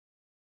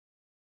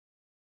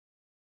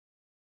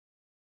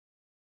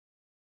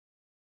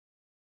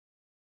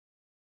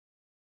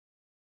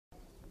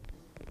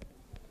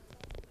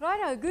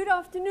Righto, good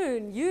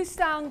afternoon. You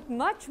sound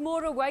much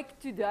more awake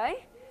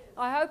today.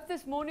 I hope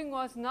this morning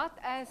was not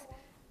as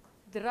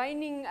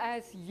draining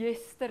as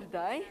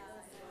yesterday.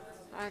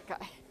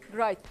 Okay,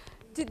 great.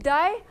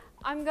 Today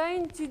I'm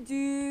going to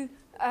do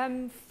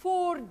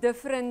 4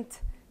 different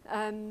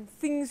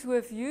things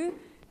with you.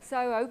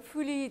 So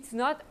hopefully it's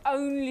not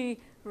only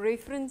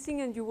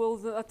referencing and you will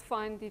not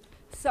find it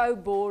so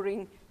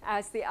boring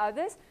as the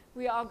others.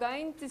 We are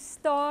going to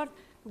start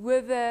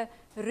with a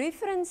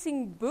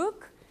referencing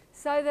book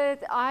so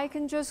that I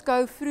can just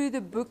go through the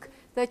book,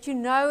 that you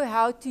know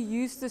how to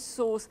use the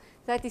source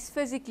that is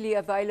physically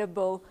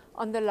available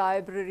on the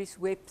library's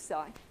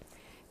website.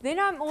 Then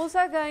I'm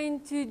also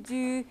going to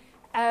do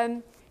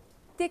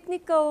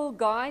technical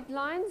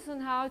guidelines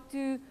on how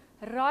to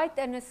write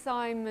an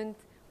assignment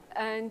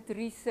and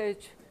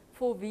research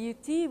for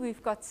VUT.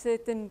 We've got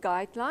certain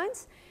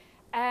guidelines.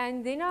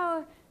 And then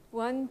I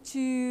want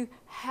to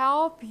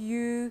help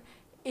you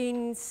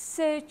in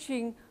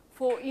searching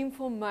for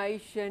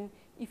information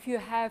if you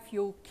have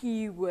your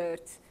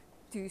keywords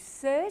to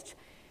search,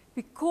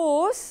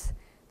 because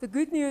the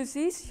good news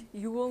is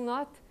you will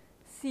not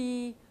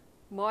see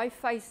my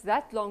face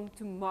that long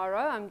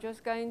tomorrow. I'm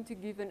just going to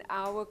give an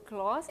hour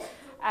class.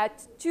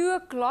 At 2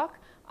 o'clock,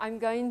 I'm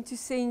going to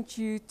send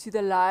you to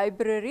the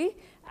library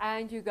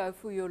and you go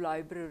for your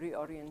library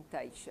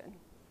orientation.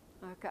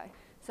 Okay,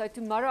 so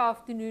tomorrow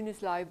afternoon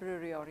is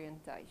library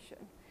orientation.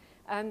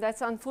 That's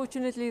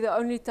unfortunately the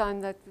only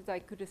time that they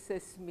could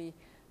assist me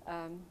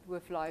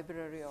with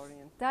library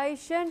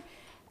orientation.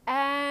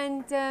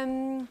 And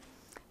then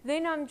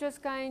I'm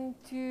just going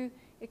to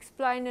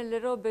explain a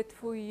little bit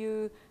for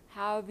you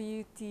how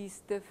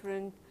VUT's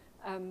different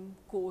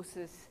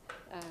courses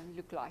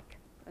look like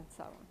and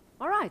so on.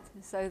 All right,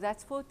 so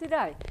that's for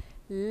today.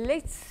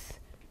 Let's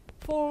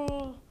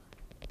fall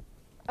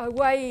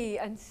away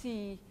and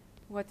see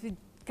what we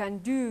can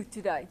do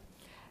today.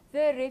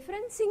 The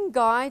referencing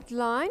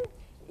guideline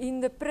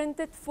in the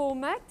printed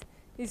format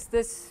is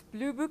this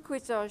blue book,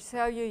 which I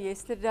showed you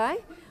yesterday.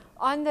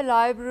 On the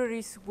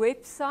library's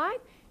website,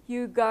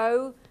 you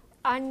go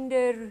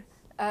under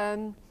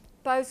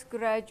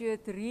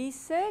postgraduate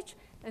research,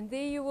 and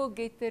there you will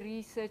get the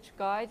research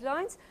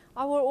guidelines.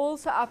 I will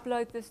also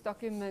upload this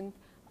document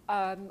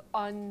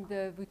on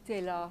the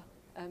Vutela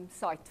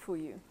site for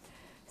you.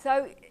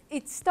 So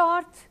it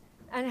starts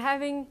and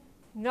having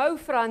no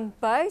front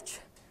page,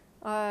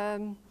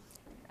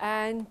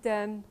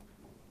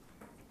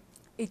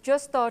 it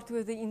just starts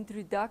with the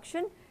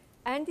introduction,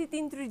 and it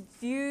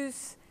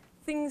introduces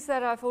things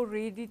that I've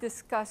already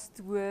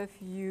discussed with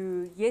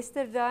you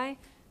yesterday,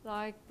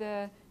 like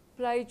the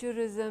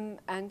plagiarism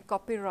and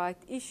copyright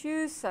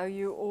issues, so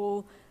you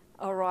all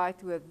are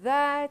right with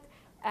that,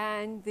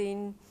 and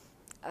then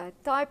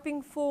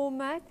typing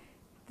format.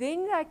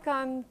 Then I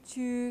come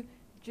to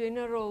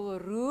general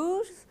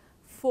rules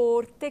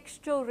for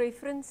textual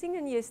referencing,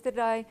 and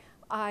yesterday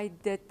I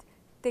did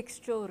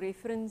textual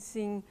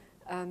referencing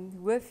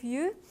with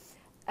you.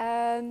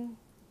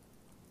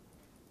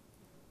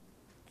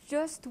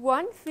 Just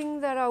one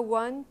thing that I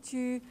want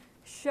to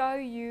show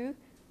you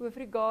with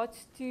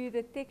regards to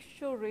the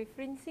textual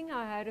referencing,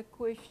 I had a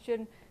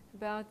question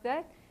about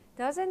that.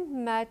 Doesn't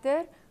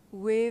matter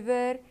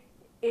whether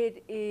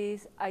it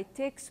is a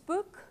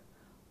textbook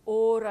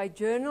or a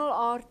journal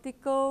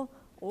article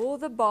or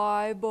the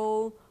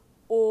Bible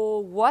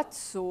or what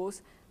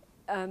source,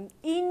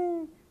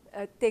 in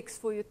a text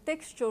for your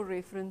textual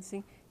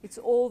referencing, it's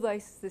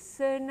always the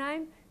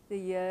surname, the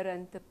year,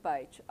 and the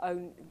page.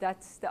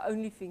 That's the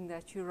only thing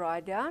that you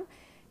write down.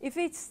 If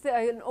it's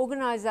an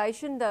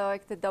organization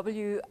like the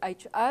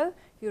WHO,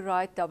 you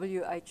write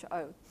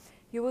WHO.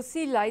 You will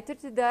see later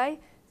today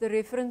the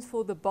reference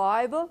for the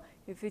Bible.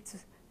 If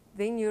it's,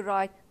 then you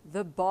write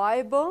the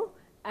Bible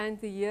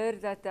and the year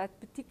that that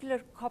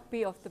particular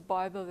copy of the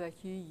Bible that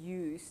you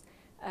used,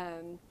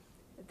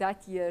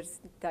 that year's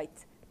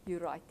date you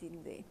write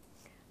in there.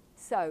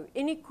 So,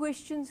 any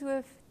questions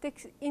with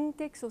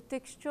in-text or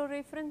textual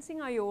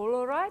referencing? Are you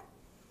all right?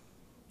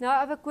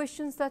 Now, other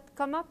questions that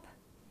come up?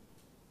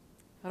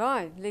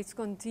 Right, let's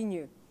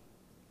continue.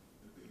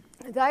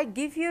 They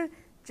give you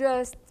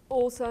just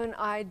also an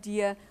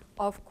idea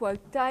of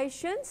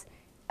quotations.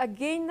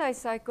 Again, they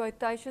say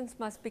quotations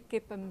must be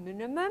kept a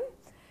minimum.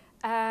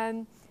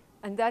 And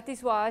that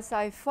is why I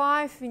say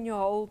 5 in your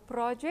whole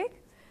project.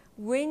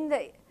 When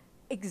the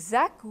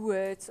exact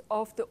words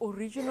of the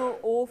original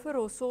author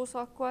or source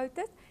are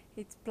quoted,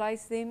 it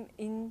places them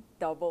in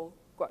double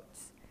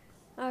quotes.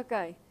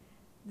 Okay,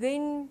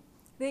 then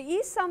there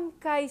is some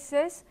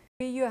cases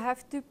where you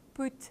have to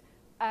put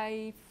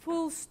a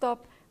full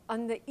stop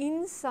on the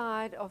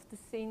inside of the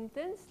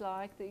sentence,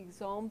 like the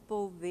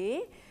example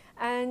there,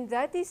 and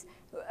that is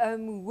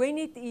when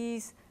it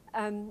is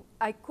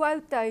a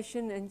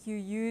quotation and you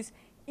use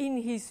in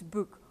his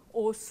book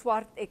or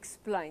Swart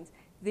explains,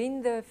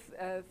 then the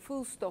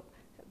full stop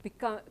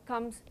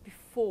comes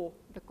before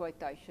the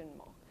quotation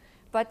mark.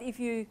 But if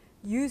you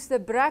use the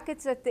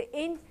brackets at the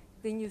end,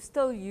 then you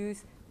still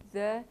use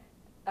the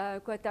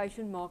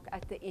quotation mark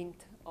at the end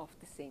of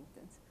the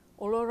sentence.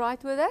 All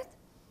right with that?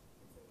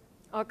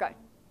 Okay.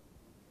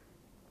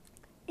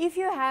 If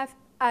you have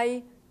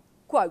a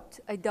quote,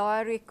 a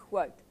direct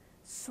quote,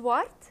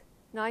 Swart,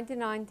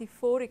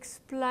 1994,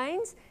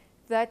 explains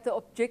that the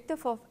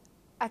objective of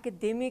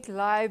academic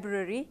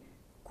library,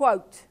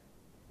 quote,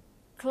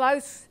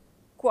 close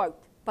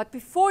quote. But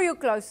before you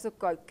close the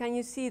quote, can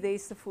you see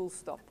there's the full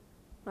stop?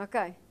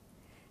 Okay.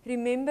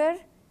 Remember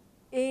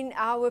in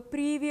our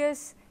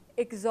previous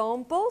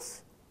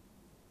examples,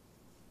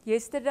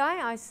 yesterday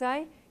I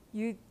say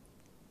you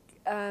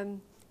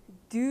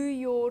do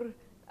your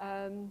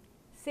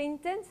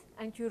sentence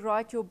and you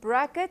write your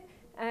bracket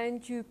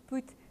and you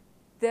put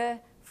the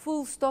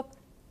full stop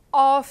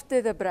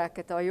after the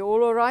bracket. Are you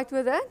all right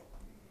with that?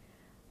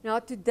 Now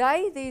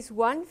today there's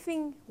one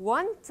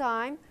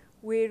time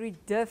where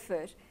it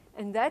differs,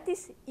 and that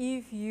is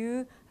if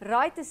you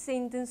write a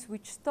sentence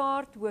which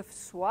starts with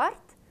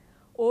Swart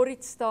or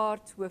it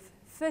starts with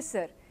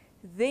Visser,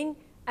 then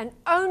and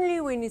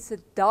only when it's a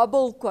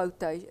double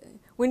quotation,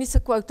 when it's a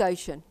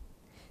quotation,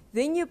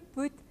 then you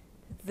put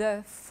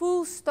the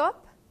full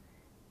stop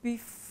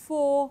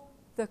before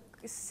the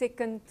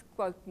second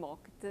quote mark.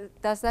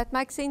 Does that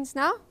make sense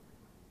now?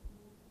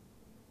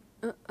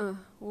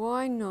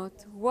 Why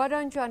not? Why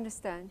don't you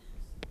understand?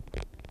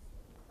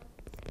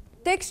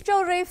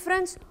 Textual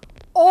reference,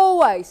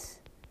 always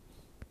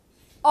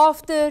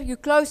after you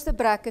close the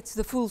brackets,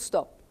 the full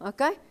stop,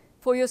 okay,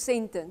 for your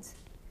sentence.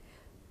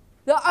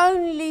 The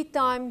only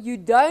time you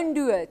don't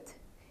do it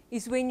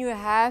is when you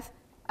have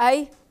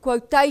a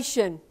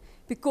quotation,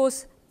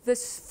 because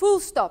this full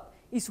stop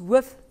is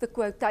with the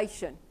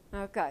quotation,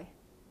 okay.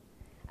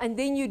 And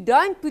then you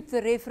don't put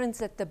the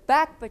reference at the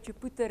back, but you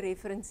put the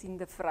reference in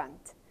the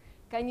front.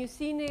 Can you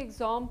see an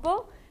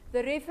example?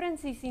 The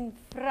reference is in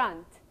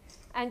front,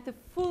 and the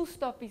full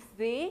stop is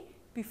there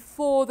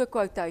before the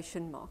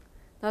quotation mark.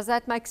 Does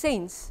that make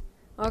sense?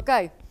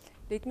 Okay,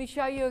 let me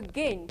show you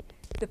again.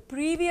 The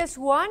previous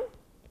one,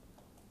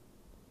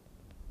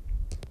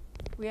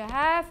 we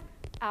have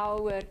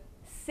our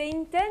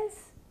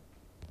sentence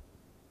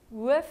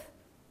with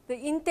the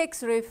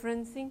in-text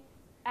referencing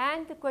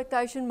and the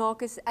quotation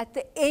markers at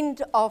the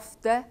end of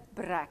the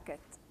bracket.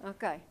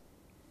 Okay,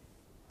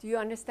 do you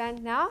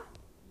understand now?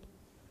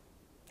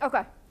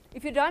 Okay,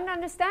 if you don't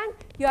understand,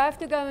 you have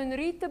to go and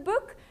read the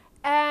book,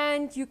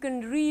 and you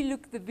can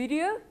re-look the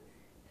video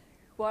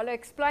while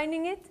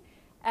explaining it,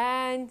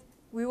 and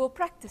we will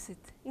practice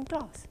it in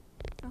class.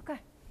 Okay,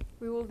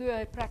 we will do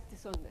a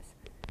practice on this.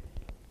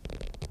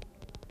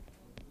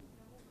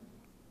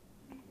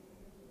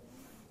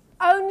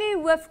 Only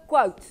with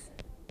quotes.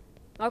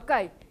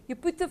 Okay, you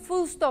put the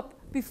full stop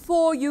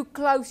before you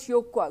close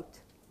your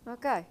quote.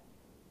 Okay.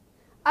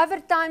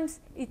 Other times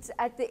it's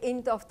at the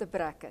end of the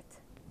bracket.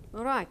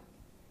 All right.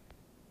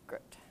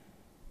 Good.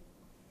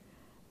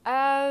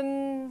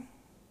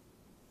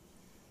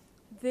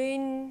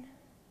 Then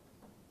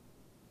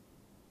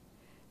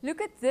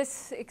look at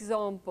this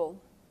example.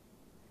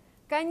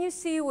 Can you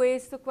see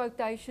where's the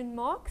quotation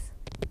marks?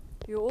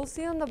 You all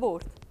see on the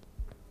board?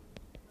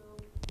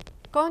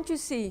 Can't you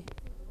see?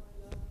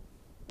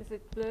 Is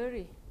it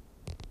blurry?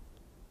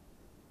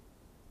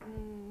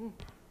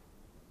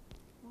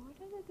 Why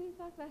does it do it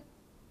like that?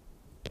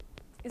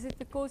 Is it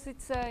because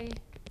it's a...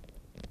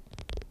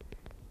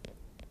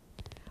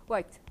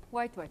 Wait.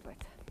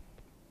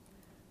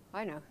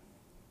 I know.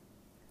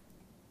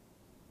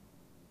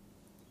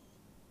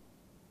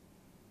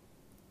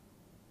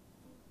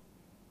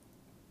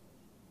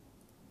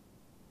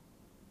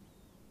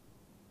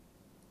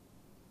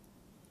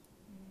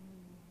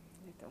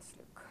 Let us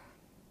look.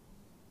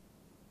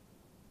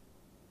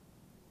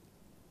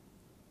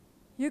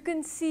 You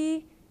can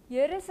see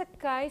here is a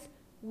case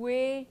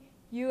where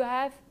you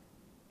have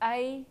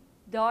a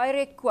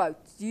direct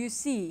quote. Do you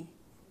see?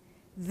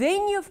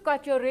 Then you've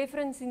got your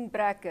reference in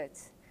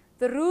brackets.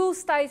 The rule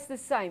stays the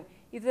same.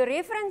 If the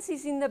reference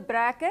is in the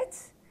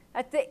brackets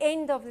at the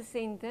end of the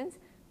sentence,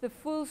 the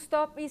full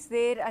stop is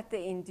there at the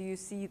end. Do you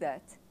see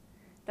that?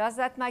 Does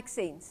that make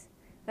sense?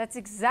 That's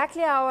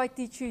exactly how I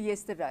teach you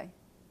yesterday.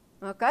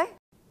 Okay?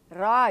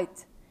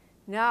 Right.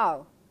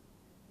 Now,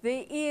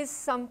 there is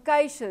some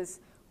cases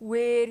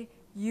where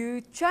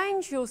you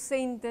change your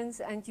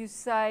sentence and you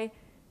say,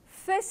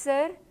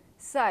 Visser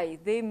say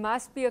there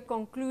must be a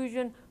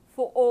conclusion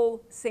for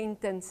all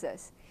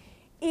sentences.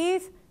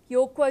 If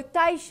your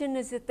quotation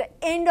is at the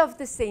end of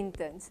the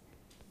sentence,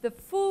 the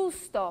full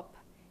stop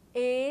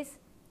is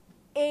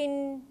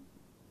in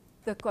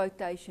the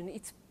quotation.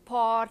 It's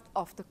part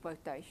of the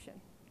quotation.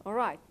 All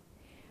right.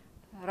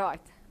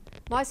 Right.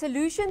 My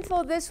solution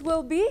for this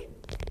will be,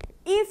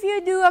 if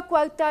you do a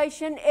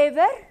quotation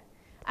ever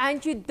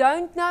and you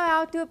don't know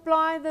how to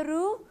apply the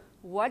rule,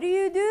 what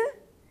do?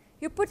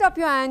 You put up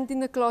your hand in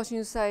the class and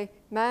you say,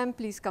 ma'am,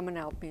 please come and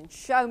help me and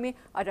show me.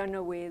 I don't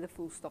know where the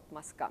full stop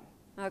must come.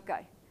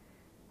 Okay.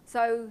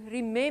 So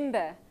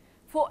remember,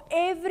 for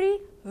every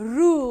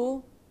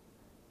rule,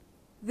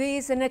 there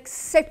is an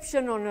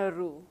exception on a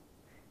rule,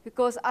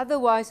 because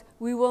otherwise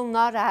we will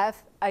not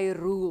have a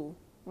rule.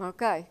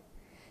 Okay.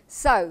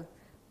 So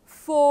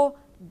for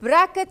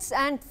brackets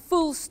and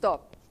full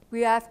stop,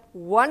 we have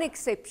one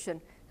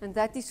exception, and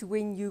that is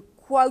when you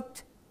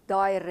quote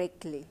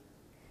directly.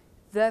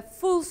 The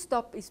full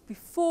stop is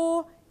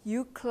before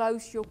you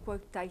close your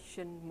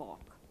quotation mark.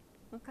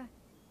 Okay.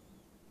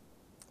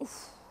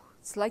 Oof,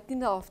 it's late in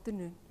the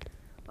afternoon.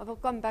 I will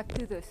come back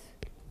to this.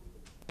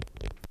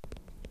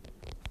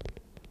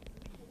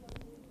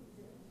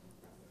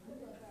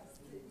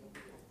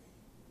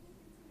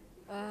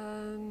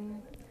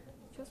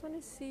 Just want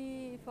to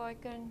see if I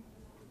can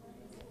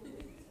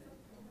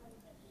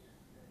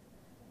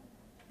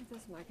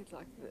just make it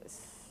like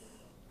this.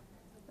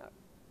 No,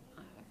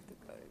 I have to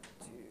go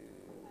to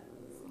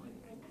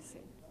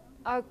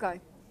 100%.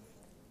 Okay.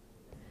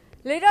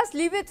 Let us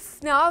leave it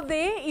now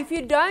there. If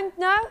you don't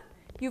know,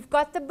 you've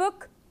got the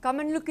book, come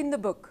and look in the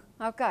book.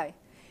 Okay.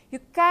 You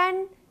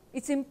can,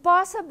 it's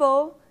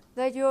impossible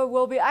that you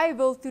will be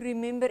able to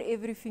remember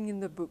everything in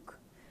the book.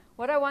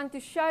 What I want to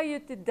show you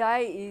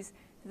today is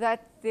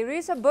that there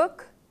is a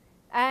book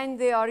and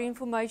there are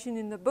information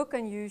in the book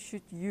and you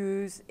should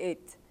use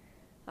it.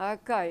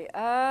 Okay.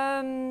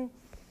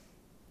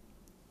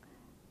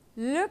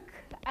 Look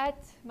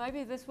at,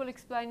 maybe this will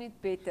explain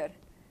it better.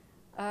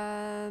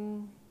 Let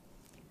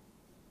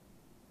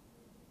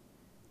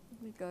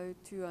me go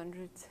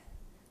 225%.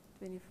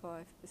 No,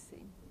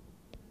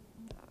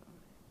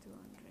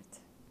 200.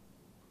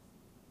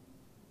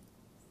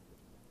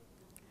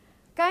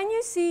 Can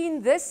you see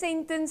in this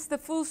sentence the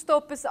full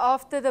stop is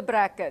after the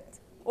bracket?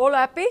 All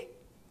happy?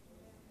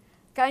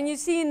 Can you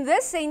see in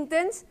this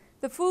sentence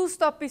the full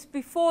stop is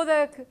before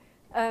the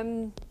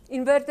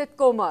inverted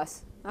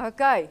commas?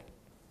 Okay.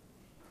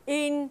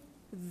 In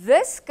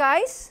this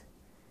case,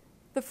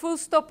 the full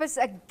stop is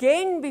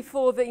again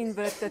before the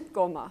inverted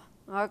comma.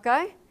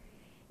 Okay.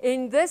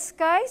 In this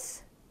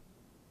case,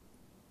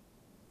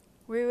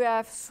 we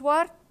have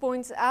Swart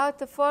points out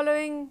the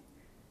following.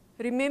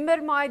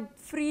 Remember my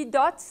 3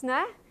 dots,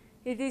 nah?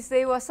 It is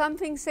there was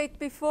something said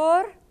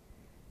before,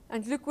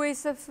 and look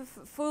where's the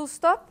full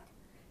stop?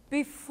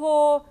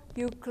 Before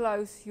you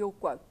close your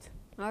quote.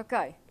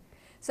 Okay.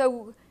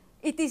 So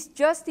it is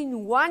just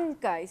in one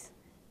case,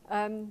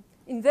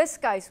 in this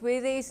case, where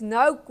there is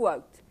no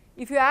quote.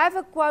 If you have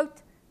a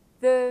quote,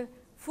 the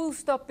full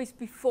stop is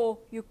before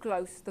you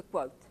close the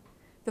quote.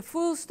 The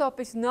full stop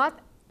is not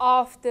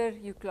after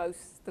you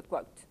close the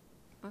quote.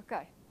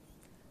 Okay.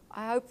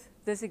 I hope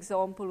this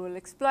example will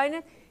explain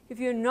it. If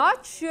you're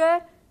not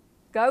sure,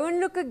 go and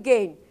look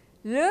again.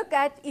 Look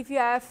at if you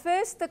have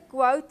first the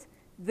quote,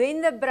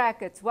 then the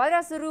brackets. What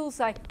does the rule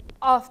say?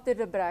 After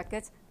the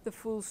brackets, the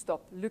full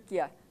stop. Look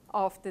here,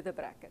 after the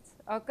brackets.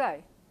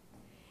 Okay.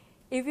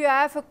 If you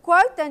have a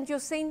quote and your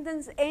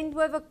sentence ends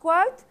with a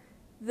quote,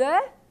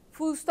 the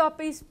full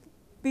stop is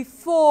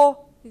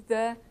before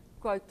the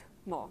quote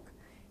mark.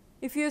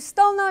 If you're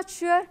still not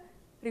sure,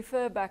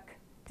 refer back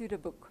to the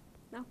book.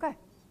 Okay.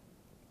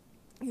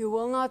 You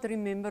will not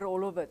remember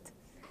all of it.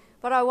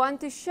 But I want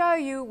to show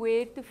you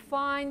where to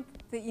find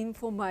the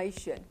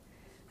information.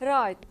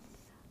 Right.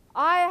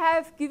 I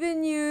have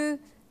given you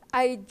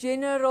a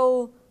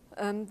general,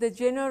 the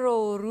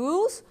general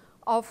rules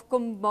of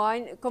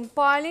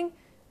compiling.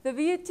 The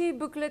VUT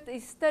booklet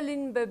is still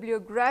in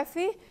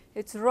bibliography.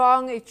 It's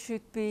wrong. It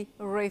should be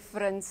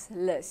reference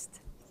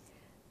list.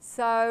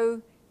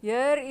 So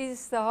here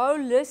is the whole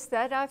list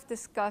that I've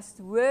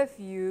discussed with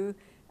you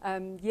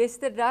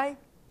yesterday.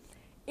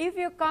 If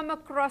you come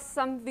across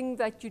something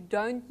that you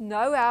don't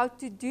know how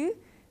to do,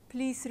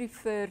 please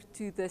refer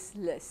to this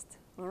list.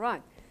 All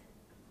right.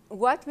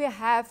 What we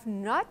have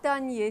not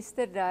done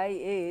yesterday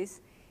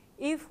is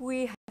if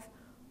we have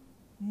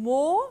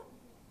more,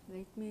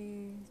 let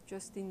me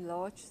just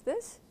enlarge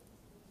this.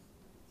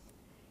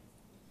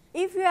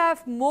 If you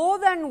have more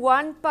than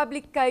one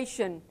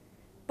publication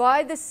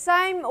by the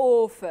same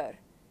author,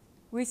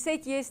 we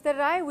said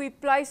yesterday we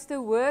placed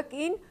the work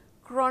in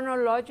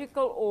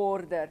chronological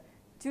order.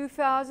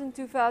 2000,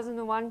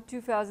 2001,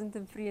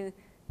 2003,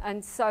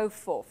 and so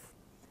forth.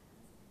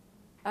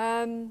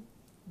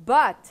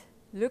 But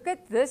look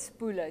at this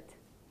bullet.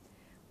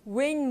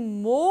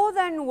 When more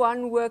than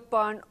one work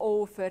by an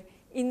author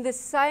in the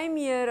same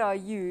year are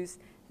used,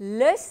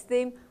 list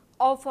them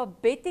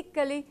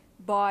alphabetically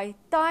by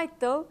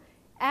title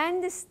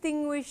and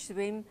distinguish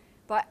them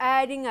by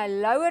adding a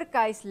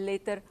lowercase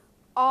letter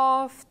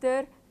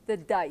after the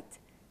date.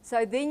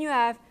 So then you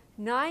have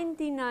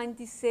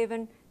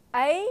 1997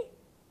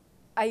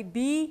 a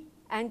B,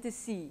 and a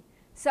C.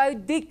 So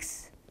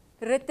Dix,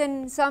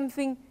 written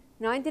something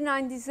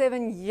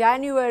 1997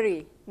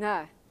 January.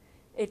 No,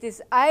 it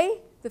is A,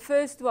 the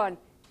first one,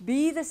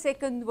 B, the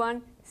second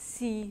one,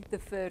 C, the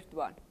third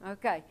one.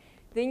 Okay.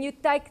 Then you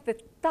take the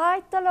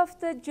title of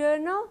the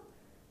journal,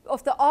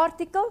 of the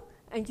article,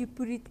 and you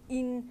put it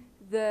in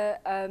the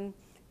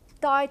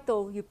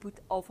title you put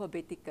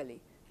alphabetically.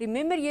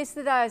 Remember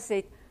yesterday I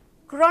said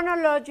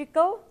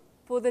chronological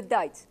for the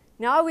dates.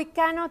 Now we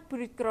cannot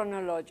put it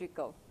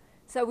chronological.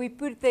 So we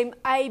put them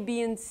A,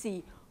 B, and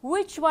C.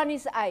 Which one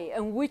is A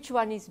and which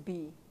one is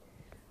B?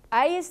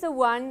 A is the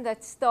one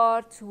that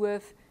starts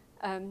with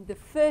the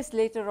first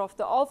letter of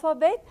the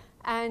alphabet,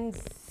 and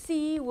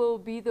C will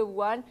be the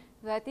one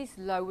that is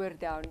lower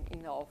down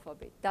in the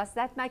alphabet. Does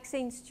that make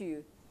sense to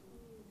you?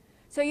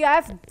 So you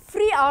have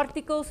 3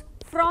 articles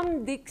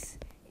from Dix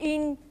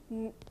in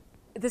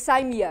the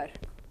same year.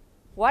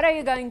 What are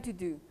you going to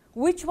do?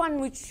 Which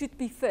one should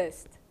be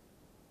first?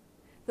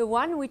 The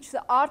one which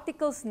the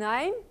article's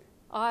name,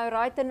 I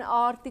write an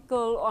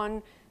article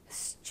on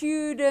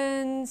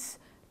students'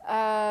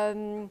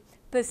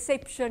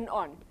 perception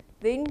on.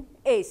 Then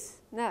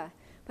S. No.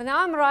 But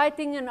now I'm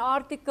writing an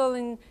article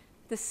in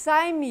the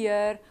same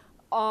year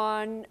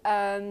on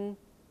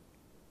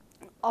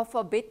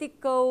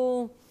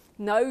alphabetical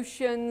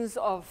notions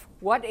of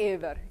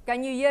whatever.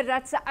 Can you hear?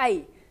 That's the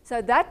A.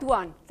 So that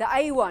one, the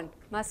A one,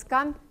 must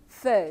come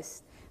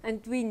first.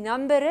 And we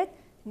number it,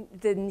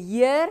 the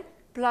year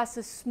plus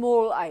a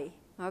small a.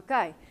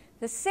 Okay.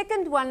 The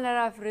second one that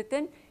I've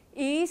written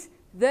is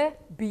the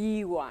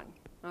B one.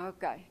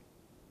 Okay.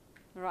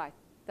 Right.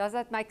 Does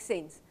that make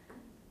sense?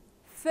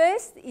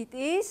 First, it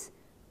is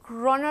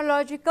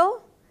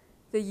chronological,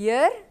 the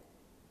year.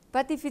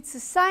 But if it's the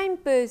same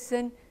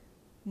person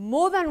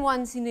more than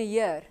once in a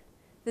year,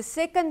 the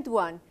second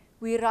one,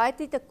 we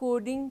write it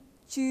according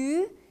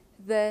to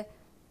the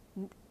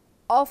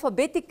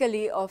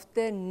alphabetically of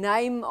the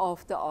name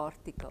of the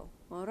article.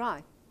 All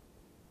right.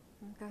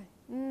 Okay.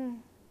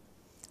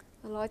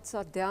 The lights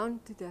are down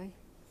today.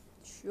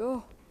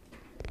 Sure.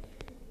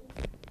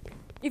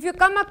 If you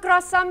come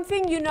across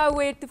something, you know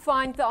where to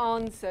find the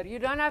answer. You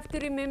don't have to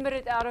remember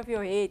it out of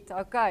your head.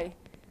 Okay.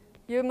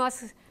 You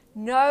must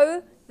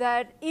know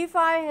that if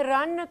I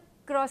run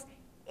across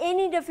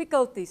any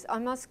difficulties, I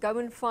must go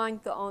and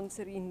find the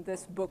answer in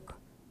this book.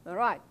 All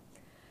right.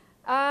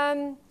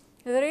 The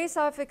rest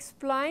I've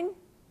explained.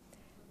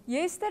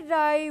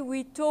 Yesterday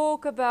we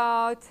talked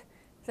about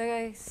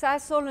the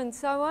SASOL and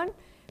so on.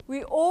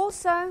 We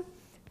also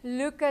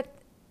look at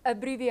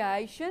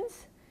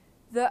abbreviations.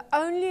 The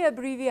only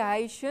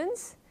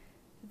abbreviations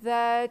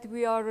that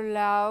we are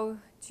allowed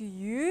to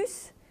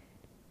use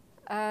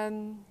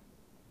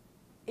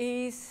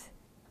is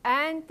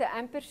and, the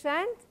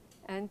ampersand,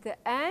 and the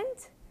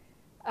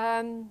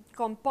and,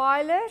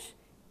 compilers,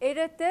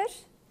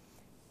 editors.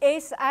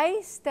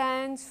 SA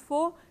stands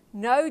for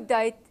no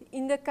date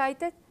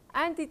indicated,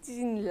 and it is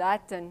in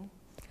Latin.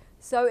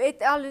 So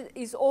et al.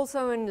 Is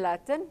also in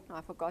Latin. I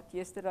forgot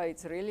yesterday,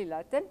 it's really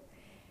Latin.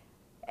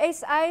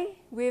 SA,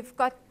 we've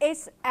got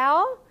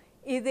SL,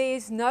 if there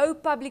is no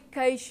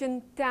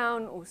publication,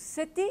 town or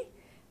city,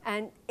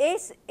 and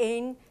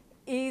SN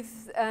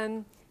if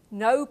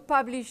no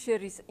publisher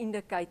is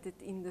indicated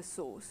in the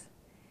source.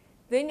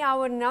 Then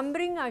our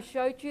numbering, I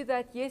showed you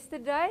that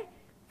yesterday,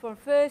 for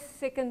first,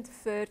 second,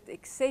 third,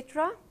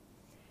 etc.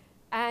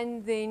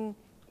 And then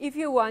if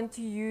you want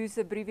to use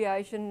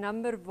abbreviation,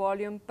 number,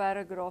 volume,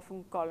 paragraph,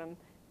 and column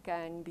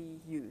can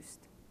be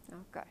used.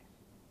 Okay.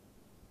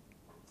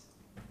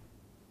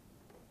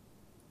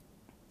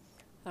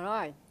 All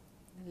right,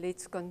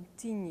 let's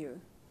continue.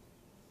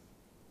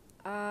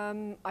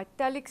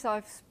 Italics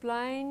I've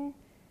explained,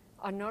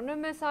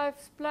 anonymous I've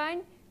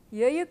explained.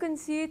 Here you can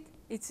see it,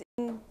 it's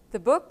in the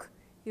book.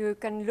 You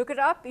can look it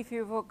up if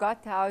you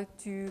forgot how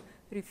to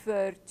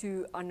refer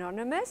to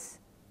anonymous.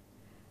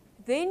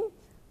 Then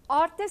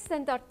artists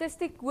and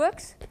artistic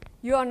works,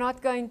 you are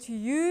not going to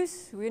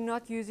use. We're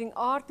not using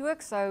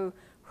artwork, so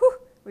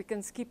we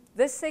can skip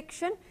this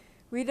section.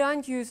 We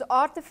don't use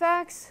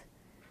artifacts.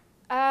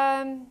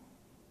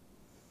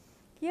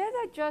 Here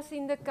they just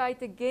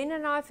indicate again,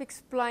 and I've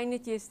explained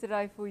it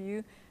yesterday for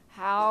you,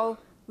 how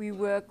we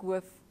work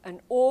with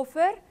an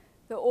author.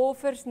 The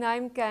author's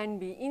name can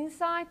be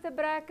inside the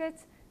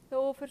brackets. The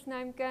author's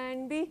name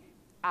can be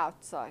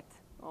outside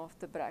of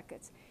the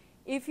brackets.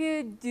 If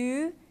you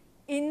do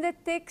in the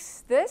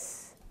text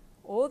this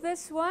or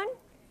this one,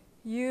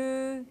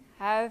 you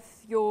have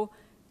your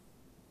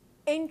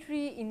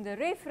entry in the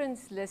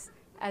reference list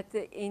at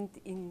the end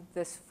in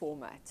this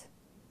format.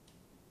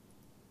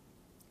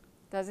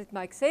 Does it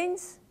make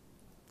sense?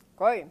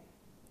 Okay.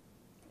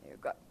 There you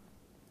go.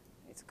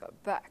 Let's go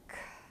back.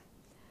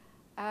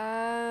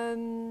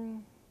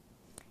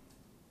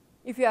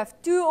 If you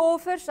have 2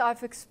 authors,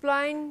 I've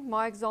explained,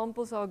 my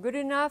examples are good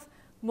enough.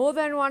 More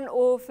than 1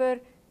 author,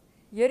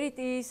 here it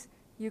is.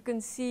 You can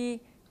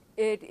see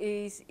it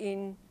is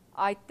in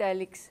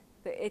italics,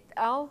 the et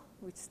al.,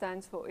 which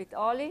stands for et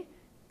ali.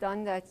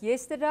 Done that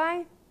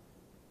yesterday.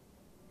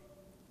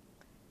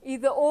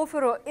 If the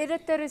author or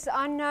editor is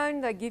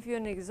unknown, they give you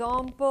an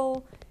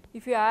example.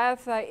 If you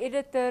have an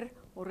editor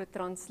or a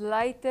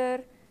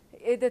translator,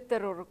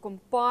 editor or a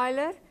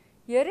compiler,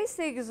 here is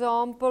the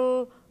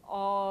example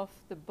of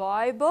the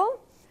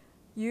Bible.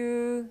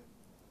 You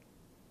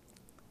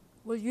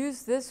will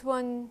use this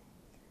one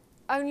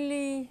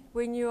only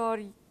when you are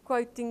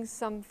quoting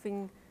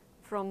something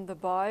from the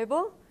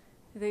Bible.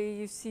 There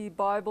you see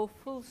Bible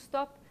full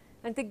stop.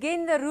 And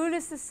again, the rule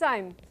is the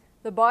same.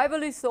 The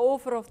Bible is the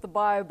author of the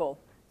Bible.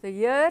 The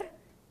year,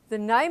 the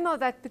name of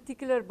that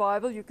particular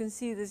Bible, you can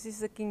see this is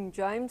the King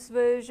James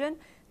Version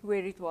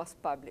where it was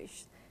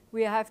published.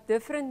 We have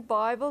different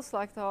Bibles,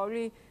 like the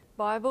Holy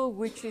Bible,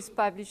 which is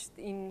published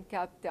in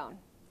Cape Town,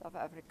 South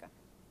Africa.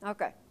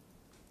 Okay,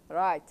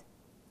 right.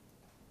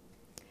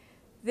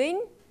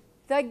 Then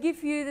they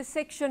give you the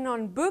section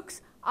on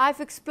books.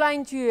 I've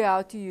explained to you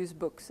how to use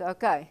books,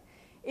 okay.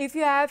 If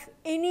you have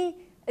any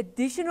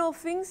additional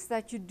things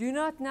that you do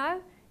not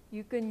know,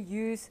 you can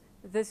use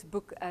this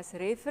book as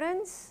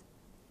reference.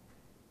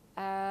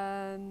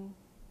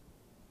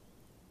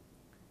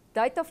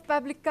 Date of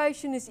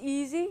publication is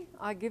easy.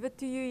 I gave it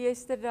to you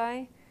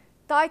yesterday.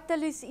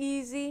 Title is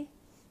easy.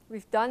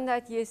 We've done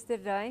that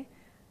yesterday.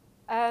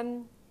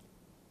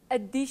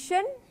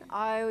 Edition,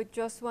 I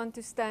just want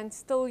to stand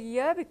still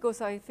here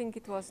because I think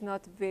it was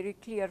not very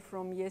clear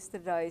from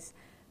yesterday's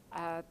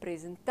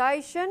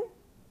presentation.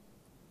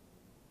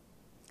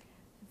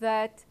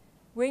 That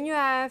when you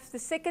have the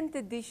second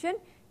edition,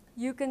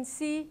 you can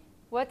see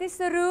what is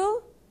the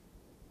rule?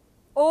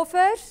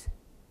 Authors,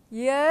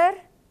 year,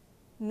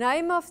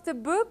 name of the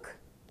book,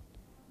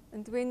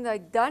 and when they're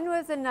done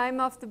with the name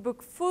of the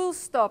book, full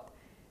stop,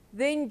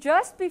 then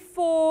just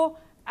before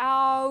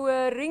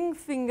our ring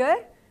finger,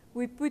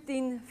 we put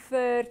in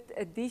third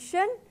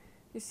edition.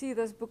 You see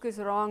this book is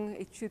wrong,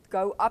 it should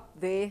go up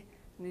there,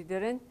 and it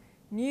didn't.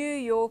 New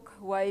York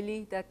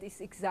Whaley, that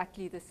is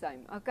exactly the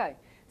same. Okay,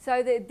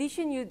 so the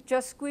edition you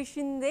just squish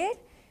in there.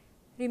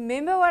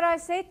 Remember what I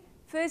said?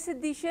 First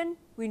edition,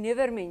 we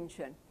never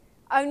mention.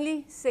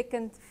 Only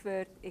second,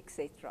 third,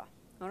 etc.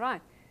 All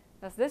right.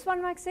 Does this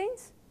one make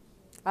sense?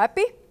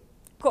 Happy?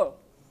 Cool.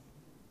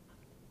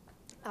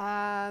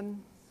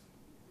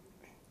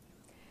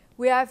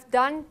 We have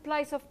done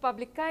place of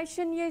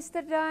publication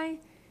yesterday.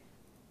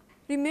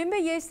 Remember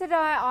yesterday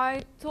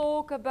I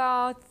talked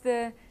about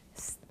the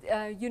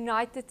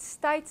United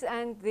States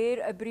and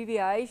their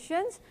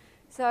abbreviations.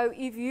 So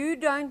if you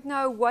don't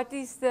know what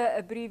is the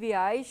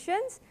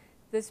abbreviations,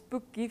 this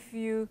book gives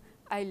you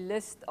a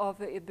list of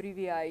the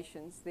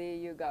abbreviations. There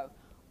you go.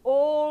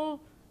 All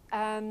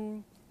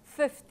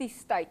 50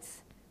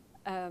 states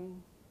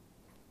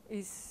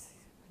is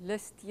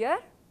listed here.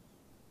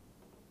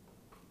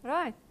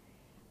 Right.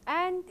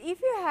 And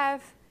if you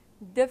have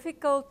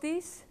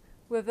difficulties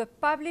with a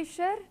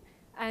publisher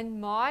and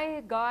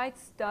my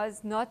guides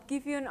does not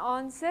give you an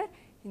answer,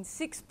 in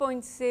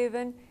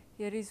 6.7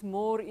 here is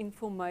more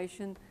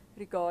information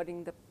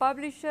regarding the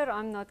publisher.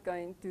 I'm not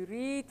going to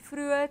read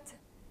through it.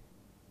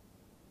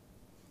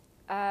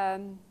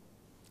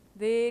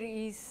 There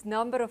is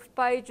number of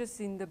pages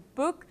in the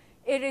book.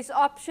 It is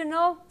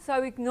optional,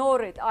 so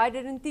ignore it. I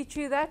didn't teach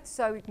you that,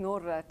 so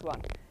ignore that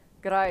one.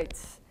 Great.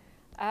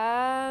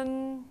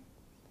 I've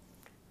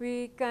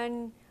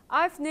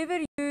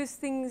never used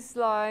things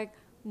like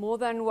more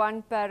than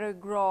one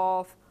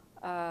paragraph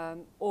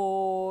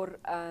or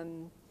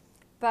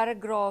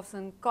paragraphs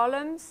and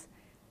columns.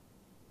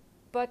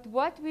 But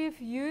what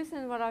we've used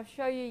and what I've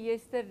shown you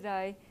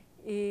yesterday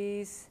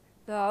is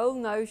the whole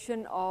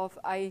notion of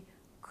a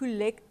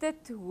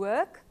collected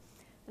work.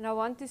 And I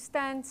want to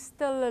stand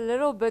still a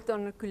little bit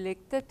on a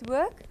collected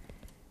work.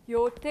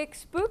 Your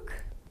textbook,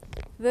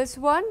 this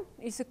one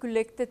is a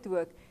collected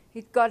work.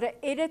 It got an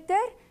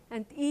editor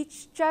and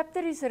each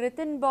chapter is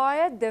written by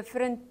a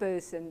different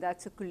person.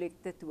 That's a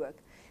collected work.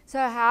 So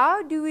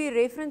how do we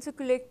reference a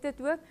collected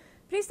work?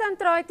 Please don't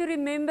try to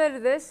remember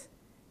this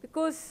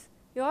because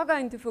you are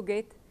going to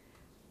forget.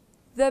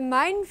 The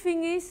main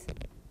thing is,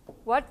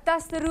 what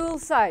does the rule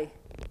say?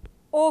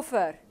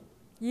 Author,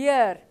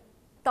 year,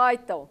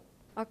 title.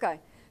 Okay,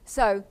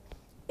 so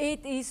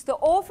it is the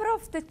author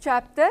of the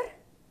chapter,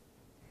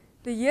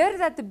 the year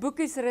that the book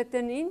is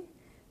written in,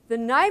 the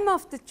name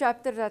of the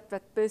chapter that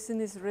that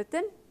person is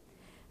written,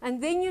 and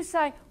then you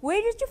say,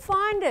 where did you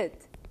find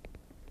it?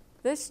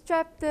 This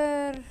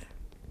chapter,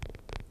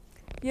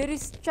 here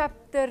is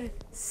chapter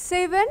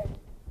 7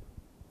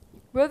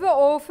 with the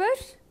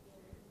authors.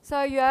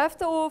 So you have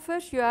the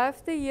authors, you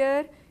have the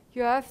year,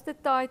 you have the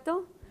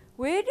title.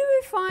 Where do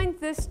we find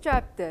this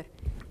chapter?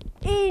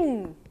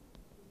 In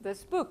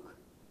this book.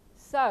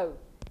 So,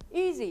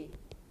 easy.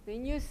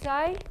 Then you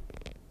say,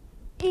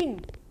 in.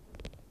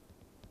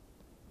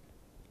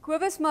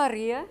 Kobus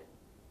Maria,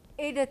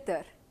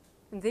 editor.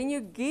 And then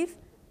you give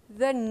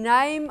the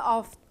name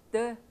of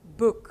the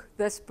book,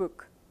 this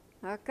book.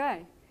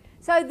 Okay.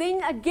 So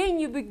then again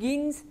you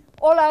begin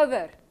all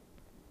over.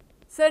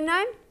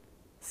 Surname,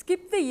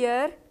 skip the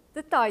year,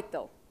 the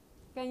title.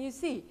 Can you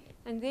see?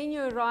 And then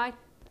you write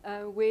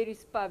where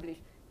it's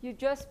published. You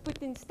just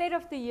put instead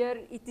of the year,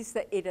 it is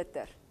the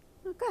editor.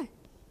 Okay.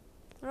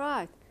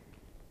 Right.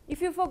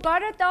 If you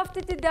forgot it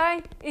after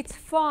today, it's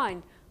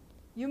fine.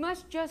 You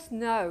must just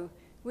know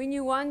when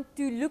you want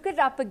to look it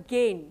up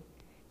again,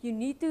 you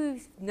need to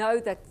know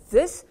that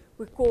this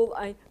we call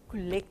a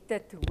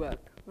collected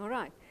work. All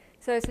right.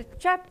 So it's a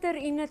chapter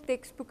in a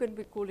textbook and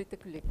we call it a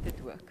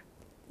collected work.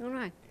 All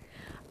right.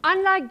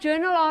 Unlike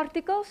journal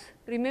articles,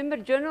 remember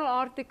journal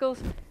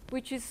articles,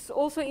 which is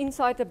also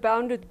inside a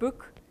bounded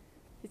book,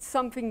 it's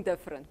something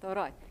different. All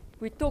right.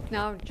 We talk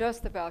now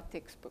just about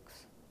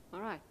textbooks.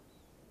 All right.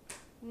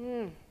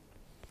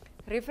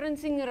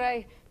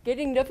 Referencing,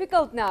 getting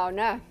difficult now,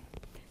 no?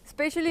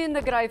 especially in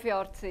the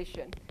graveyard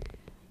session.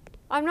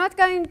 I'm not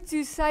going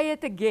to say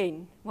it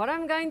again. What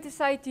I'm going to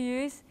say to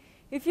you is,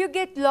 if you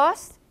get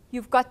lost,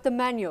 you've got the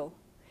manual.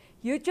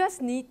 You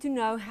just need to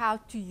know how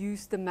to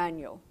use the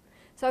manual.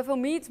 So for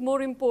me, it's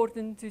more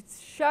important to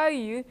show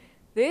you,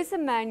 there's a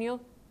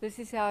manual, this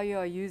is how you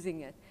are using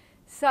it.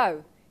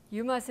 So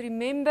you must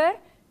remember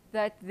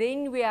that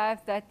then we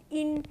have that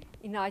in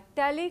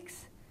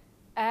italics,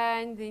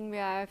 and then we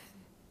have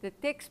the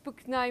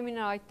textbook name in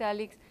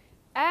italics,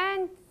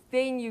 and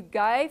then you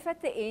gave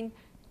at the end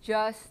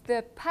just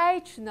the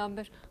page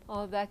numbers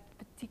of that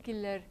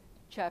particular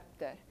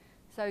chapter.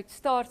 So it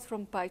starts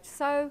from page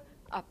so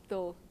up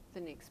till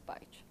the next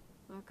page.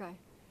 Okay.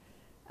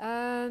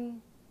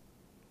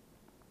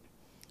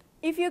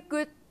 If you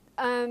could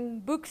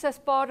books as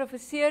part of a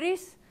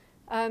series,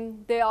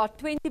 there are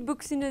 20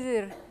 books in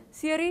a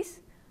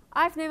series.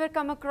 I've never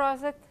come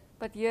across it,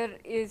 but here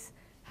is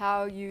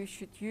how you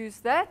should use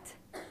that.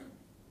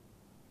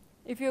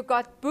 If you've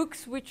got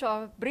books which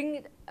are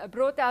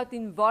brought out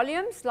in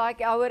volumes,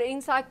 like our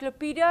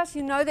encyclopedias,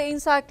 you know the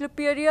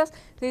encyclopedias,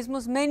 there's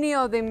most many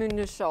of them in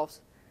the shelves.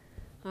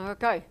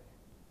 Okay,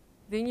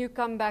 then you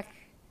come back,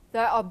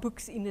 there are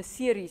books in a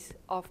series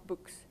of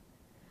books,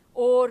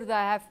 or they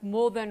have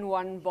more than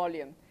one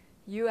volume.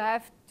 You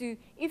have to,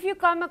 if you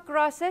come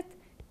across it,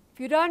 if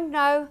you don't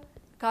know,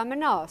 come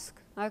and ask.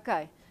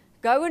 Okay,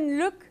 go and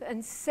look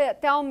and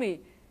tell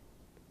me,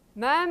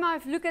 ma'am,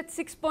 I've looked at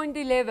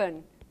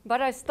 6.11. But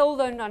I still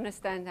don't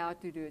understand how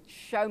to do it.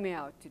 Show me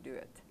how to do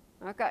it.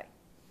 Okay.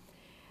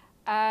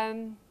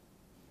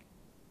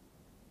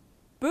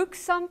 Books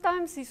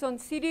sometimes is on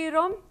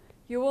CD-ROM.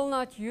 You will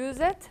not use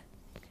it.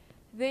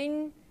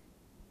 Then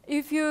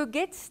if you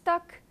get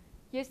stuck,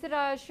 yesterday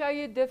I showed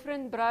you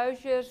different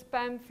brochures,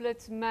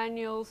 pamphlets,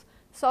 manuals,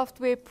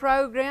 software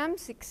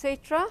programs,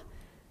 etc.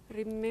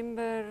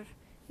 Remember,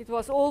 it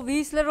was all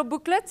these little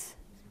booklets.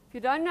 If you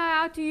don't know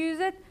how to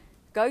use it,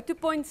 go to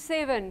point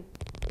 7.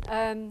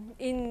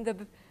 In the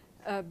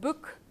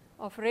book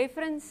of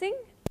referencing.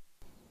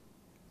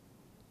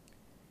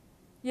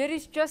 Here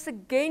is just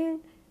again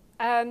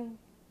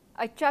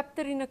a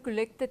chapter in a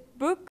collected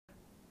book.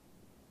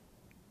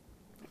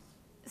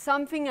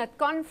 Something at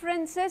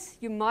conferences,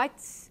 you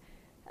might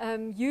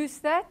use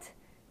that.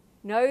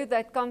 Know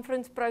that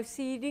conference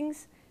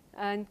proceedings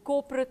and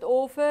corporate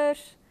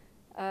offers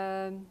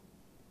are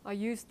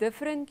used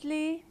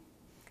differently.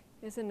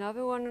 Here's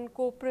another one on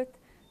corporate.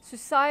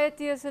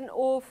 Society as an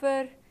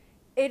author.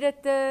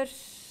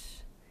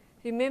 Editors,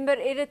 remember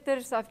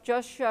editors, I've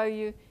just shown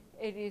you,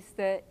 it is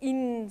the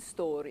in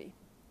story.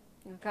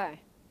 Okay.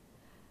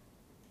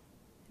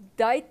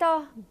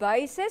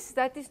 Databases,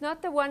 that is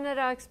not the one that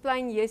I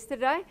explained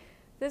yesterday.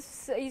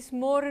 This is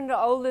more in the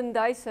olden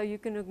days, so you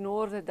can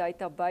ignore the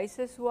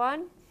databases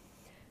one.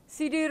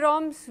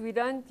 CD-ROMs, we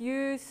don't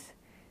use.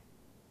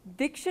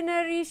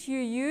 Dictionaries you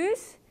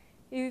use.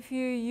 If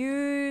you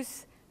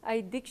use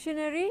a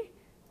dictionary,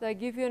 they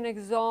give you an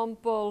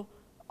example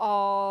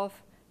of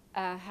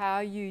how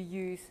you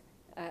use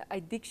a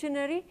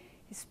dictionary,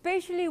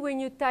 especially when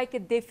you take a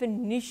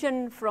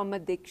definition from a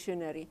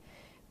dictionary.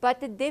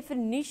 But the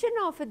definition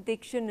of a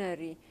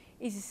dictionary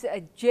is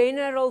a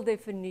general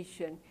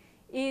definition.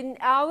 In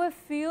our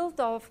field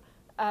of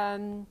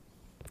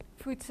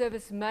food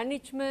service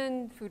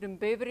management, food and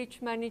beverage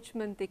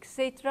management,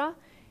 etc.,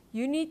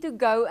 you need to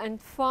go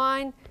and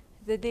find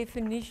the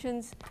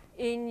definitions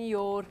in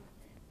your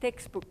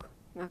textbook.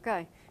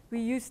 Okay. We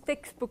use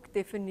textbook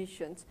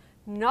definitions,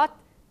 not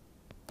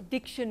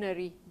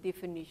dictionary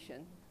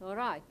definition. All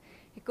right.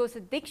 Because a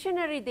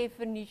dictionary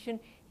definition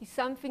is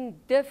something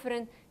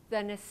different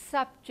than a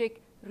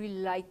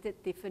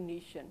subject-related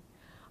definition.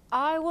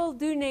 I will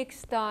do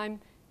next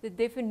time the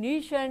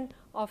definition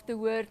of the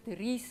word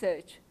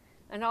research.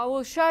 And I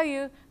will show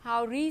you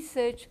how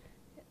research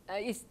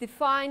is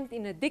defined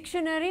in a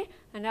dictionary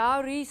and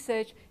how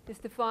research is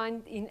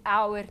defined in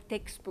our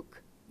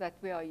textbook that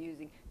we are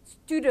using. It's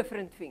two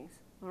different things.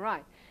 All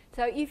right.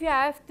 So if you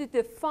have to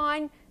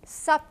define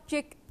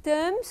subject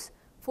terms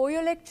for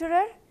your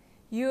lecturer,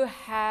 you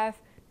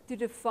have to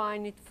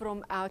define it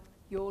from out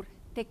your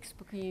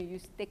textbook. You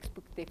use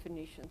textbook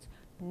definitions,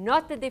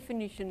 not the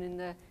definition in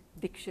the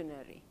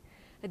dictionary.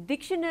 A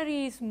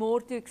dictionary is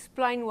more to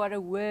explain what a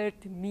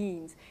word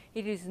means.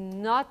 It is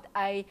not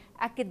an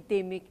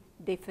academic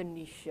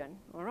definition.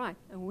 All right.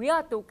 And we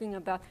are talking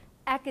about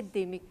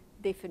academic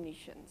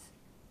definitions.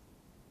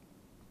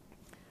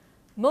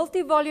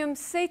 Multi-volume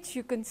sets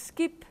you can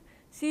skip,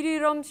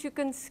 CD-ROMs you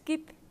can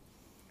skip.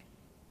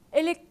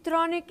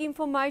 Electronic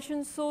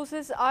information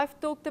sources, I've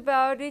talked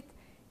about it.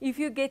 If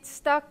you get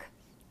stuck,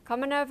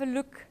 come and have a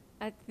look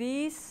at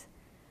these.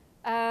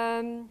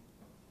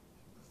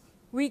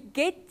 We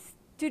get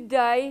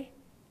today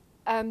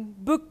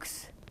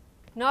books,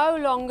 no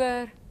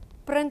longer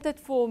printed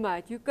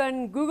format. You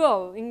can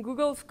Google, in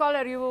Google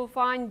Scholar you will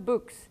find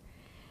books.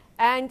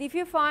 And if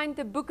you find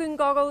a book in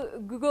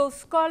Google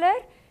Scholar,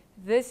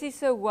 this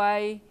is a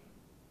way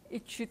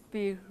it should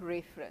be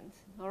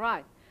referenced. All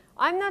right.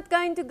 I'm not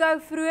going to go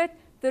through it.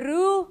 The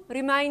rule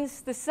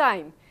remains the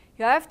same.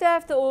 You have to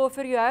have the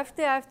author, you have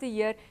to have the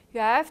year, you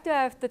have to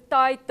have the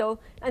title,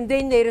 and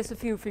then there is a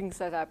few things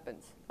that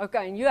happens.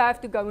 Okay, and you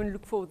have to go and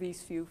look for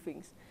these few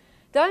things.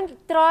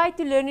 Don't try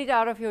to learn it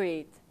out of your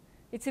head.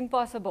 It's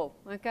impossible,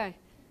 okay?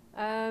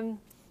 I'm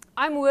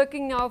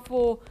working now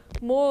for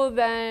more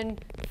than,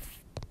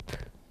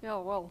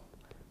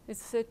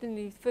 it's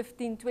certainly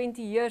 15,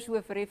 20 years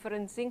with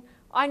referencing.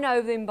 I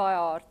know them by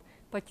heart,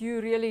 but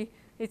you really,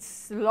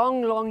 it's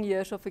long, long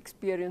years of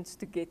experience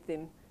to get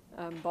them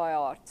by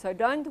heart. So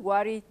don't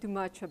worry too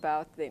much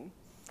about them.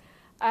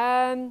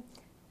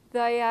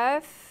 They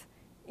have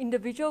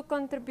individual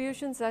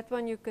contributions, that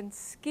one you can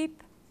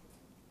skip.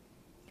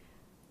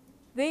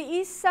 There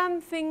is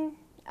something,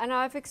 and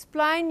I've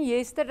explained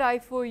yesterday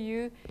for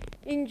you,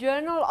 in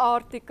journal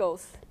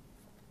articles.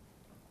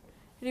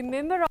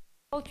 Remember I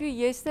told you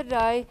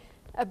yesterday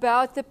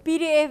about the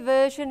PDF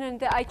version and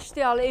the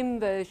HTLM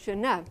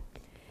version. Now,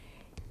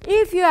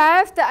 if you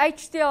have the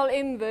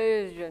HTLM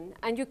version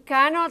and you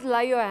cannot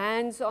lay your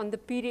hands on the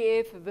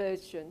PDF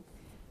version,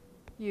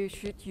 you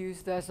should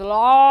use this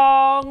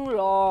long,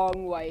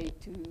 long way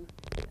to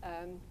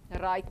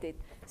write it.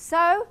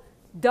 So,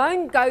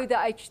 don't go the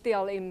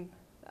HTLM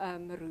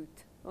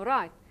route, all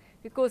right?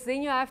 Because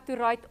then you have to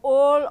write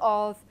all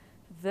of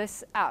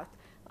this out.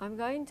 I'm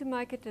going to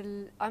make it,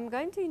 I'm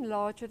going to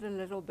enlarge it a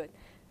little bit.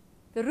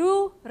 The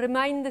rule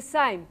remains the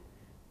same.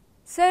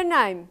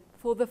 Surname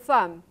for the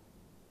firm.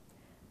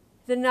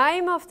 The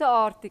name of the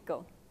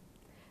article.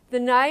 The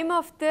name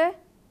of the,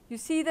 you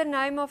see the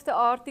name of the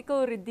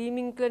article,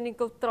 Redeeming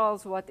Clinical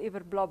Trials,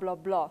 whatever, blah, blah,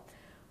 blah.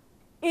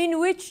 In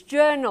which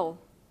journal?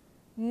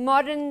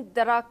 Modern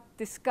Drug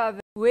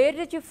Discovery. Where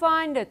did you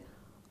find it?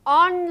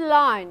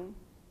 Online,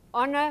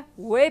 on a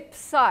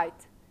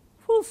website.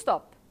 Full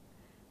stop.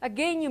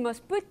 Again, you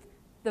must put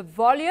the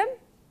volume,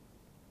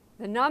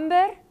 the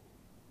number,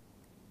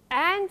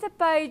 and the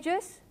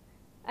pages,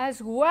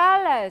 as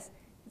well as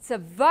it's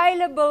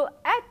available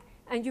at,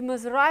 and you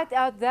must write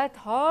out that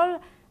whole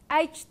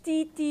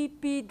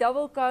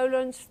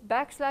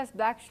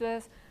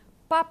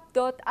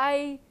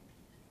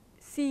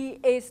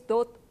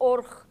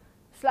http://pub.acs.org/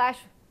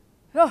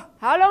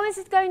 how long is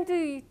it going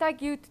to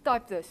take you to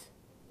type this?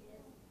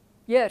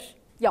 Years.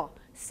 Yeah.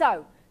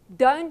 So,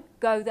 don't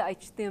go the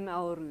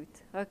HTML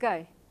route.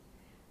 Okay.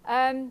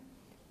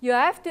 You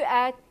have to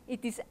add,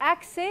 it is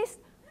accessed,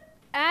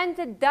 and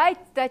the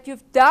date that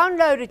you've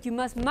downloaded. You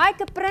must make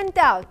a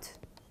printout.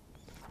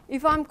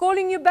 If I'm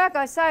calling you back,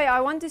 I say,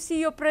 I want to see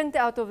your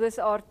printout of this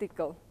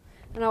article.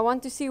 And I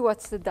want to see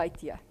what's the date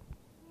here.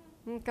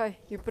 Okay,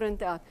 you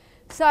print out.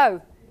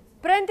 So,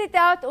 print it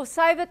out or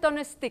save it on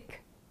a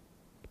stick.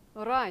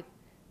 All right.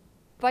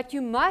 But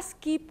you must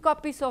keep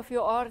copies of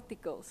your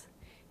articles.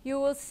 You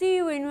will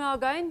see when we are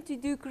going to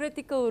do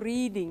critical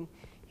reading,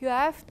 you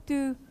have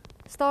to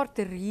start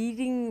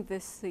reading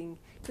this thing.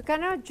 You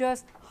cannot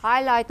just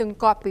highlight and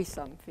copy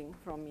something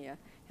from here.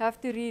 You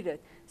have to read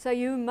it. So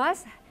you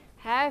must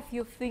have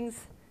your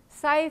things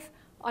safe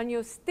on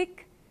your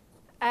stick,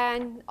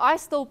 and I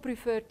still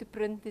prefer to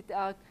print it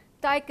out.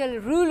 Take a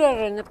ruler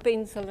and a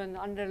pencil and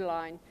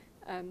underline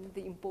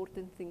the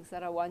important things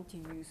that I want to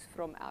use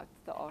from out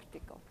the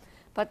article.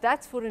 But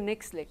that's for the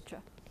next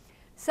lecture.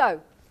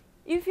 So,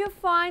 if you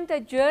find a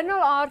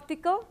journal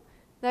article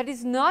that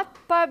is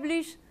not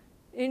published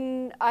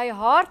in a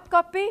hard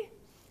copy,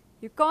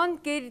 you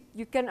can't get it,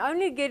 you can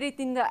only get it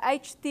in the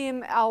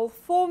HTML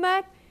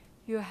format,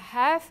 you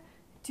have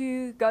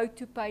to go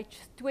to page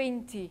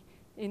 20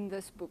 in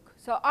this book.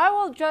 So I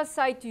will just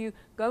say to you,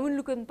 go and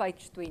look on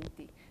page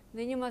 20.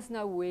 Then you must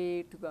know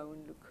where to go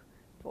and look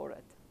for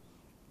it.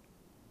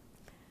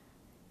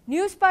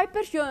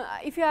 Newspapers,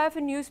 if you have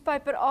a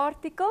newspaper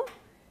article,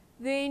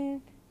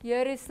 then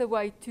here is the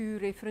way to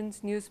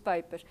reference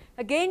newspapers.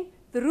 Again,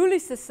 the rule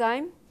is the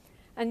same,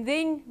 and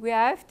then we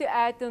have to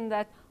add on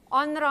that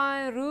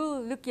online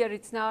rule. Look here,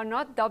 it's now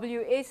not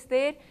WS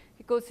there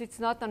because it's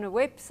not on a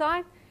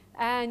website,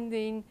 and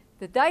then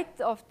the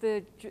date of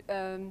the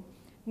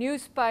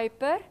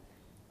newspaper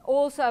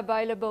also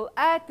available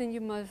at, and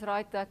you must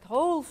write that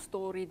whole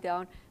story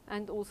down,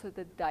 and also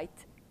the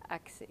date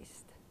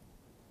accessed.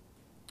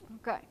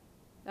 Okay,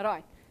 all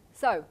right.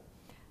 So,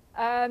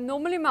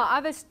 normally my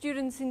other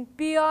students in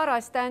PR,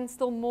 I stand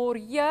still more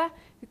here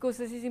because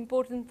this is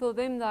important for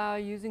them. They are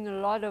using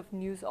a lot of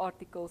news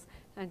articles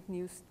and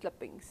news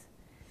clippings.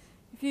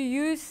 If you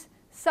use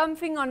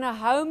something on a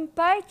home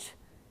page,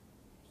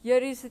 here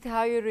is it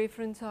how you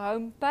reference a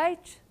home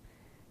page.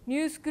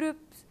 News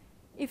groups.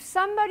 If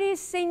somebody is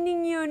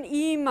sending you an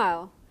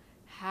email,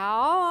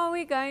 how are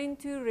we going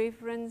to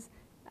reference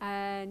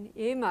an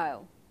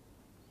email?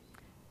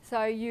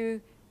 So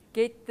you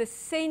get the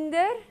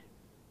sender,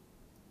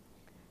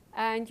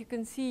 and you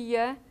can see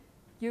here,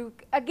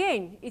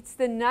 again, it's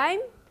the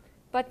name,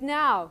 but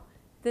now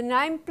the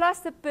name plus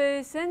the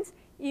person's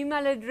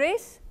email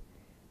address.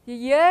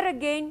 Here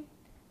again,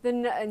 the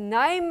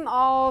name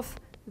of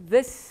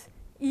this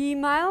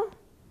email,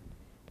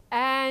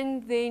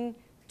 and then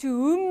to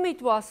whom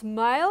it was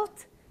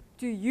mailed,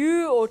 to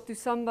you or to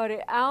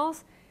somebody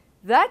else,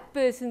 that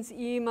person's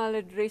email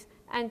address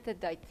and the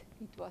date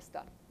it was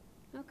done.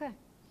 Okay.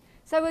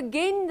 So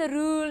again, the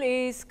rule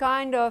is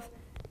kind of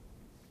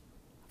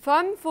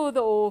from for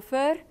the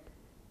author,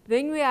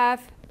 then we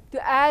have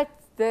to add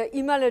the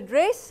email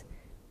address,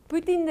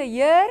 put in the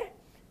year,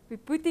 we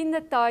put in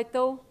the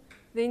title,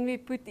 then we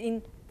put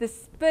in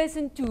this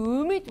person to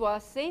whom it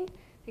was sent,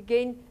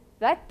 again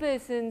that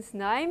person's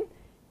name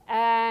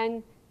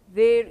and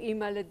their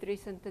email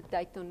address and the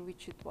date on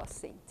which it was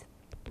sent.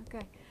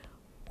 Okay.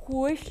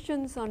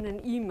 Questions on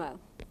an email.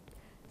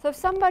 So if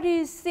somebody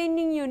is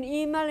sending you an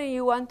email and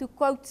you want to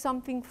quote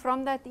something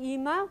from that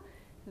email,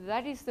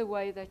 that is the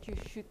way that you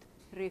should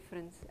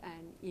reference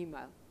an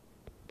email.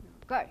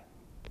 Okay.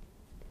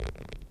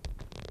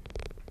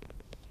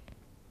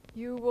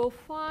 You will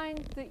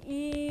find the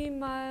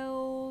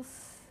emails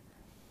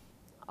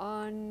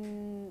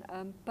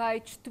on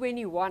page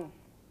 21.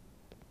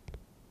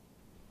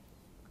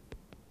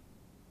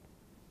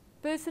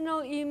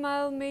 Personal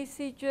email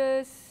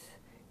messages,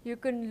 you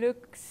can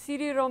look,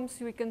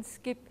 CD-ROMs we can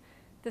skip,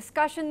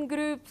 discussion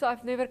groups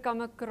I've never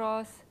come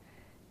across,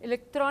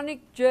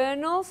 electronic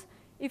journals.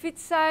 If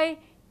it's say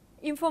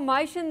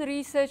information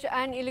research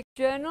and electronic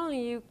journal,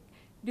 you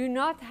do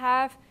not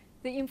have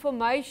the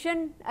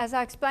information as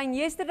I explained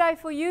yesterday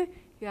for you,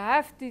 you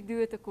have to do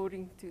it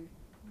according to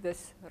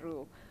this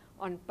rule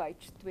on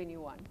page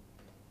 21.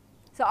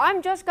 So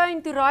I'm just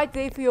going to write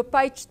there for your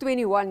page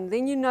 21.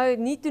 Then you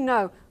need to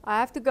know, I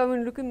have to go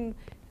and look in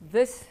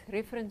this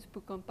reference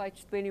book on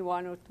page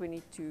 21 or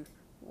 22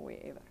 or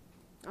wherever.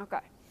 Okay.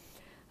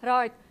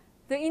 Right.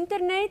 The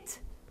internet,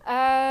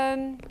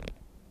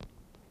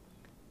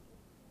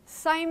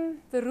 same,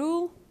 the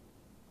rule.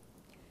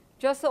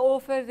 Just the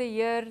author, the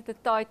year, the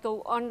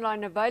title,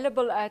 online,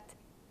 available at,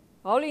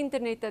 whole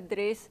internet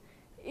address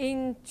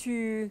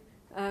into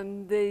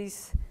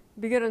these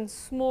bigger and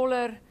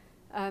smaller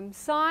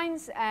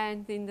signs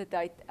and then the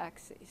date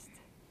accessed.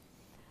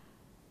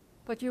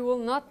 But you will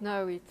not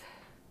know it.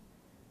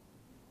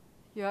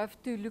 You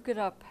have to look it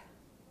up.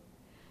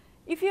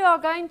 If you are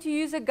going to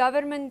use a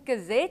government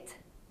gazette,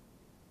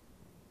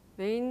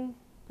 then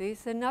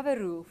there's another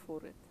rule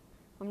for it.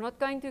 I'm not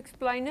going to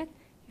explain it.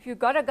 If you've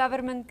got a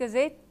government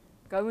gazette,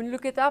 go and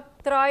look it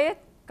up, try it,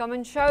 come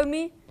and show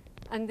me,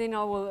 and then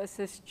I will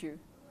assist you.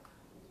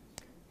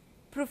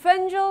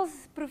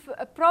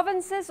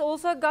 Provinces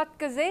also got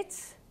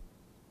gazettes.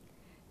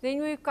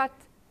 Then we've got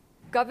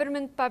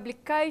government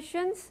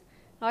publications,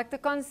 like the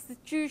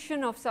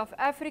Constitution of South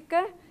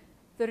Africa,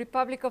 the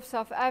Republic of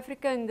South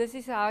Africa, and this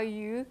is how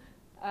you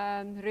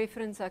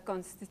reference a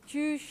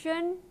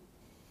constitution.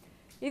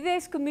 If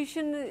there's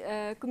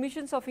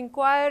commissions of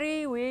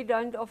inquiry, we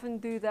don't often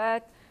do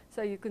that,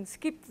 so you can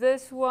skip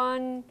this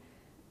one.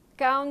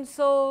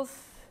 Councils,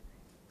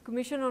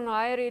 Commission on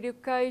Higher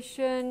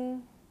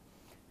Education,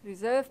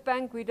 Reserve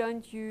Bank we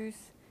don't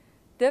use.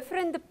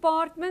 Different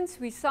departments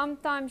we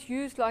sometimes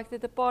use, like the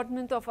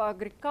Department of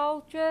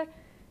Agriculture,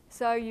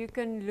 so you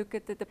can look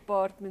at the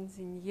departments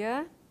in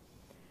here.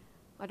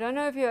 I don't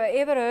know if you have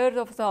ever heard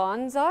of the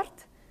Hansard.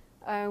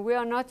 We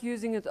are not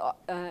using it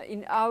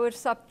in our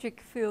subject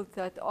field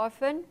that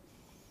often.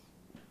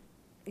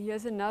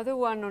 Here's another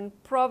one on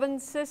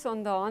provinces,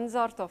 on the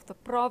Hansard of the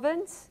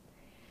province.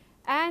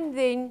 And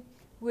then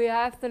we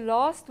have the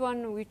last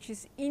one, which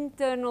is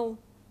internal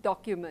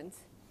documents.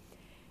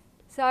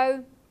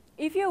 So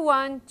if you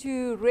want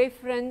to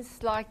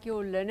reference like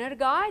your learner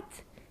guide,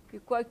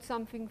 you quote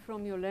something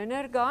from your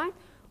learner guide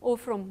or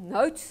from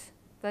notes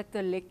that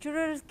the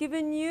lecturer has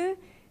given you,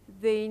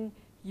 then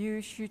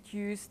you should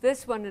use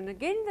this one. And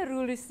again, the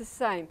rule is the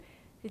same.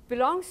 It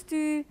belongs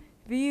to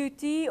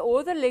VUT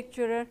or the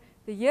lecturer,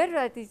 the year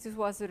that it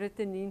was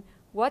written in,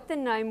 what the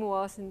name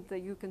was, and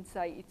you can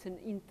say it's an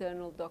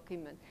internal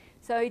document.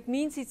 So it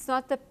means it's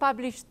not a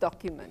published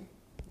document.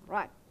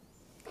 Right.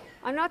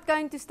 I'm not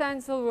going to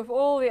stand still with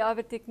all the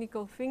other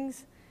technical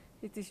things.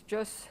 It is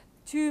just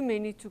too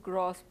many to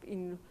grasp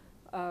in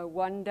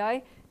one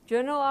day.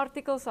 Journal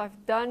articles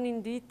I've done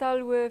in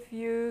detail with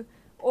you,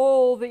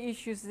 all the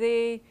issues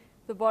there,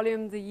 the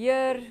volume, the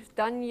year,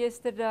 done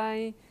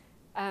yesterday.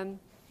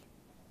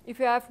 If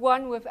you have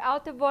one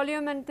without a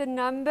volume and the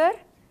number,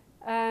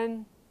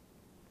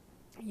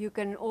 you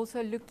can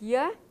also look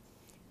here.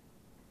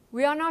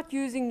 We are not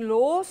using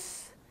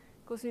laws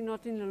because we're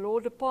not in the law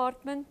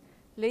department.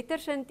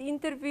 Letters and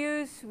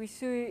interviews, we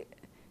see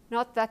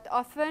not that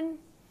often.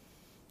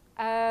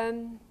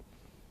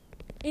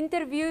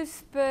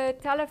 Interviews per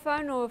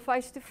telephone or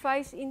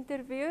face-to-face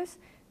interviews,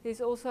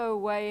 there's also a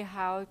way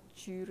how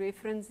to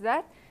reference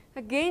that.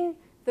 Again,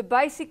 the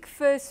basic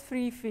first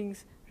three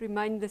things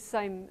remain the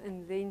same,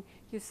 and then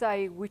you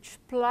say which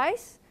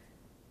place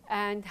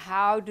and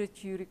how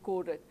did you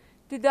record it.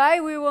 Today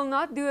we will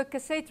not do a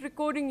cassette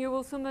recording, you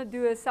will somehow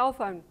do a cell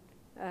phone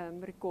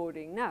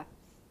recording. No.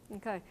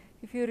 Okay.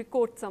 If you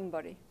record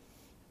somebody,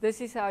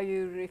 this is how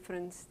you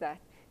reference that,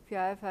 if you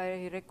have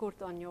a record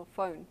on your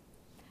phone.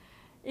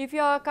 If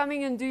you are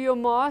coming and do your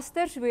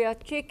masters, we are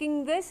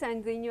checking this,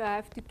 and then you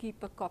have to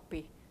keep a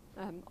copy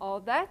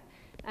of that.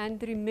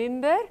 And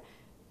remember,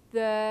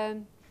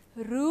 the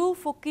rule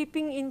for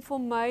keeping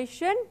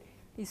information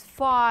is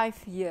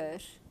 5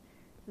 years.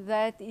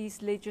 That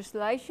is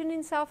legislation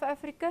in South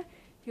Africa.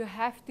 You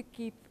have to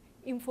keep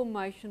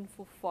information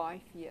for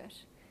 5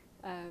 years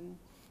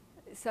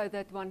so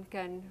that one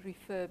can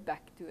refer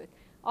back to it.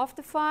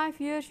 After 5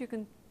 years, you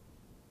can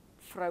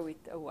throw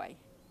it away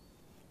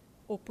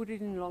or put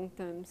it in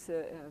long-term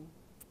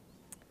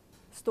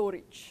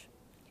storage.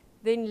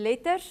 Then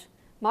letters,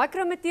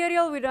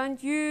 micromaterial we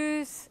don't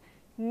use,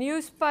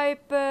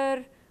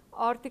 newspaper,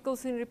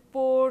 articles and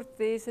report,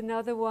 there's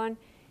another one.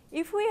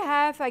 If we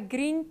have a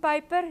green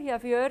paper,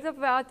 have you heard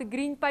about the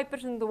green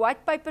papers and the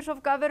white papers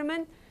of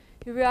government?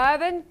 If you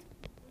haven't,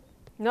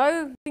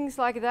 no, things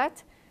like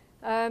that.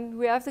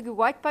 We have the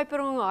white paper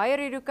on higher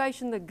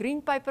education, the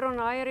green paper on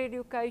higher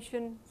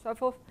education, so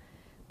forth.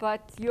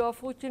 But you are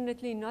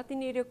fortunately not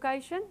in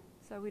education,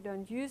 so we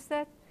don't use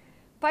that.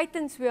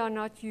 Patents we are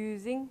not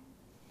using.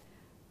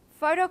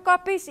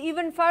 Photocopies,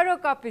 even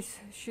photocopies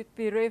should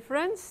be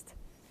referenced.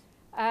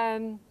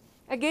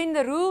 Again,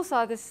 the rules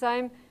are the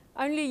same.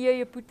 Only here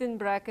you put in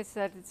brackets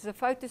that it's a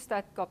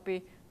photostat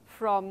copy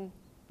from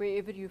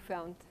wherever you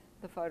found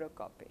the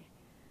photocopy.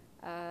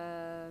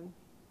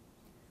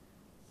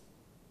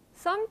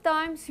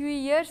 Sometimes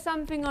we hear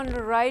something on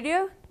the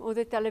radio or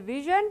the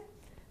television.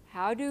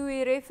 How do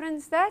we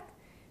reference that?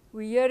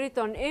 We hear it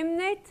on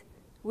Mnet.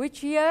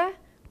 Which year?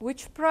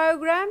 Which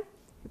program?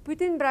 You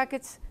put in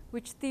brackets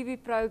which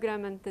TV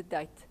program and the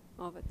date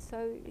of it.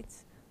 So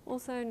it's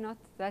also not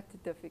that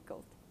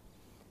difficult.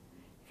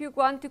 If you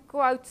want to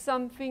quote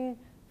something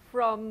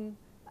from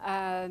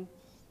the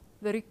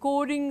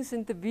recordings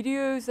and the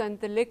videos and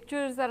the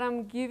lectures that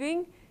I'm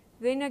giving,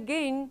 then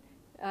again,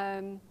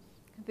 there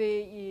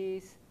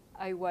is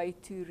a way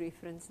to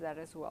reference that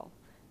as well.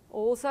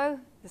 Also,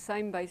 the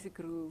same basic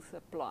rules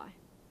apply.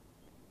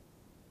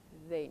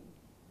 Then,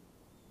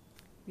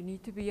 you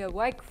need to be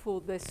awake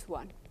for this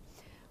one.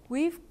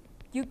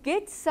 You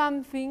get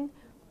something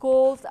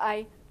called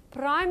a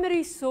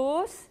primary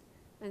source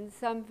and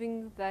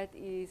something that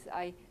is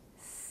a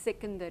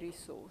secondary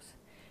source.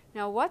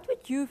 Now, what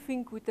would you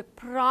think would the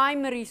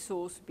primary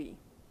source be?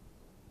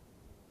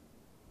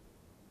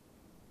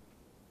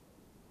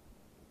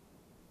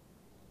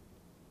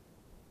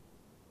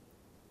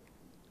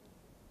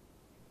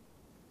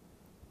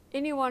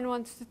 Anyone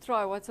wants to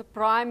try? What's a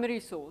primary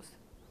source?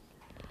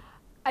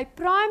 A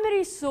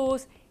primary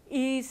source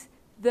is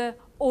the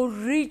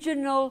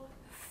original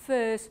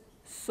first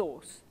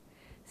source.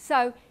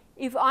 So,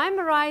 if I'm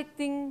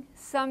writing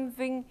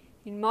something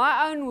in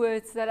my own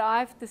words that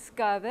I've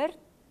discovered,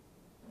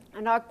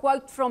 and I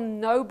quote from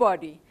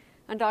nobody,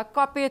 and I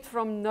copy it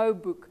from no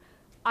book,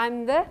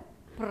 I'm the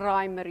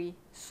primary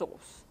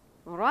source.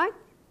 All right?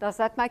 Does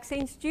that make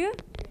sense to you?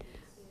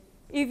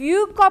 If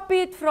you copy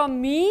it from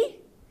me,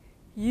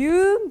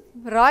 you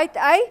write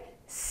a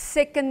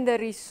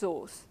secondary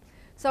source.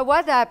 So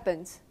what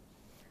happens?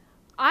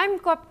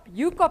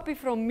 You copy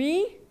from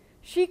me,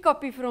 she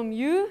copy from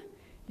you,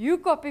 you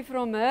copy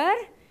from her,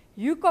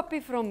 you copy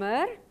from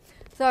her.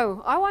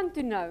 So I want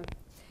to know,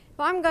 if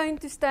I'm going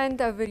to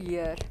stand over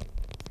here,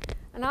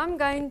 and I'm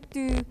going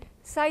to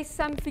say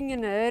something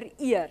in her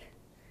ear,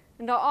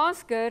 and I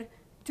ask her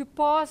to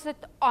pass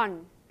it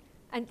on,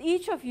 and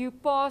each of you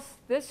pass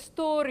this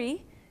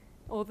story,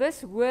 or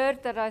this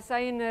word that I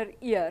say in her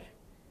ear,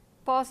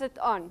 pass it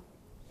on.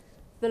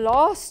 The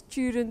last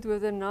student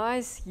with a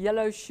nice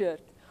yellow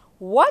shirt,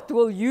 what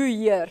will you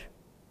hear?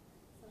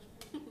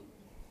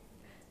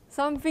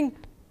 Something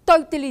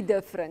totally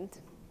different.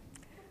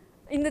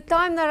 In the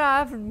time that I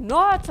have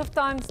lots of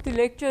times to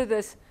lecture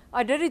this,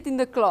 I did it in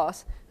the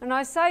class, and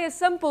I say a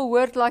simple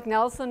word like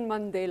Nelson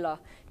Mandela.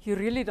 You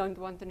really don't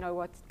want to know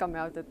what's come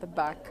out at the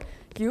back.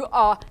 You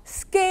are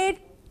scared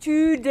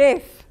to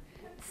death.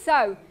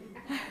 So,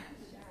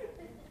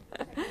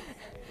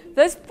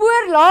 this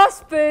poor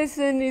last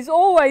person is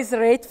always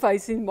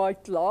red-faced in my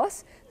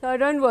class, so I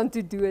don't want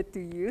to do it to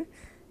you,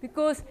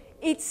 because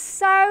it's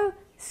so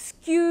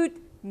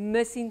skewed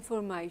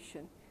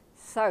misinformation.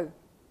 So,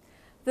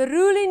 the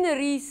rule in the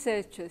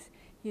research is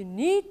you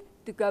need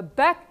to go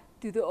back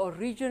to the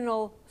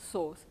original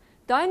source.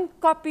 Don't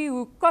copy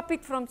who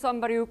copied from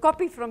somebody, who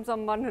copied from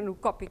someone, and who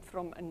copied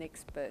from a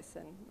next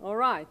person. All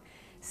right.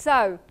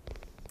 So,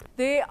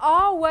 there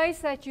are ways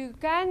that you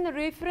can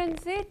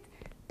reference it,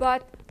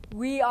 but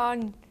we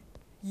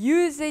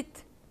use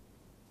it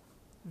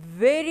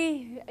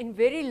in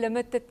very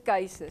limited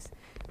cases.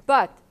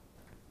 But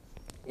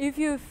if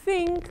you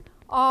think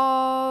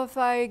of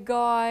a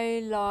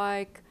guy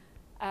like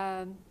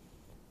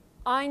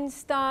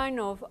Einstein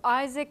or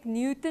Isaac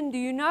Newton, do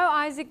you know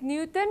Isaac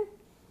Newton?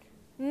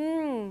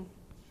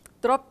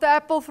 Drop the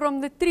apple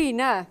from the tree,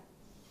 no?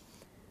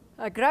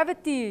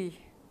 Gravity,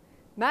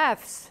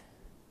 maths,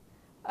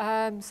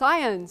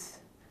 science,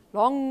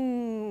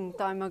 long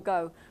time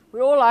ago. We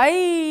all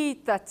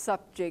hate that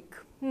subject.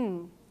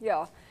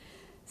 Yeah.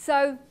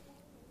 So,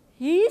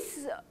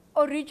 his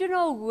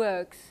original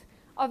works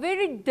are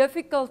very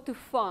difficult to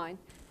find.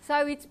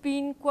 So, it's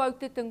been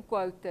quoted and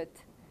quoted.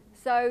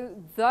 So,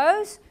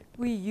 those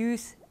we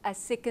use as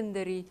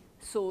secondary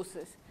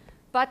sources.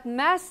 But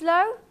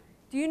Maslow,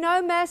 do you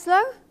know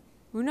Maslow?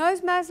 Who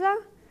knows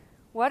Maslow?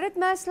 What did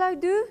Maslow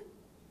do?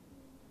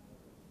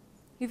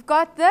 You've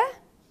got the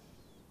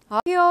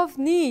hierarchy of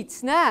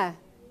needs, nah?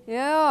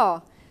 Yeah.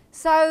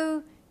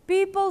 So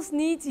people's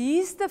needs,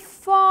 he's the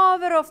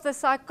father of the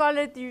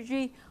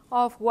psychology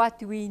of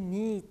what we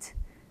need.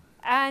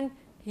 And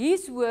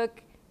his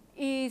work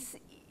is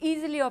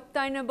easily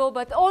obtainable,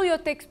 but all your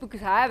textbooks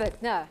have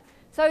it, nah?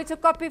 So it's a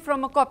copy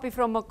from a copy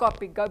from a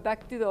copy. Go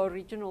back to the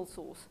original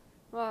source.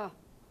 Ah.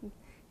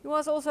 It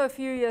was also a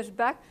few years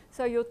back,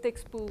 so your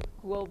textbook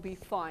will be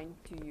fine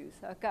to use.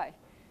 Okay.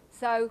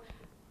 So,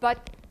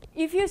 but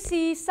if you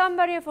see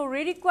somebody have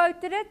already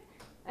quoted it,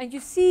 and you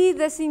see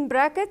this in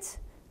brackets,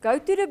 go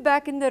to the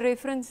back in the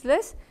reference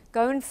list,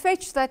 go and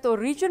fetch that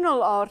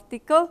original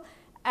article,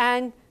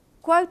 and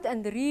quote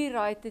and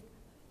rewrite it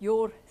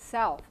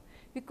yourself.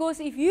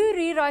 Because if you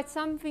rewrite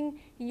something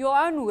in your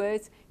own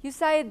words, you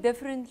say it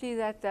differently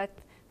that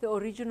the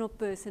original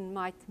person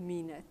might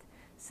mean it.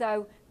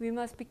 So we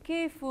must be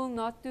careful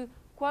not to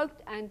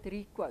quote and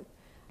requote.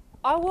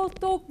 I will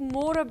talk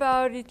more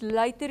about it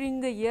later in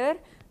the year,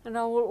 and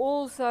I will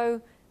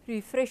also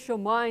refresh your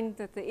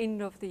mind at the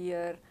end of the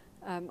year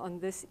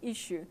on this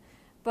issue.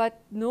 But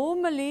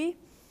normally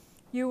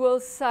you will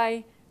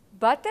say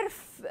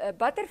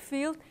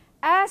Butterfield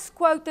as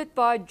quoted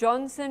by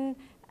Johnson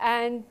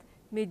and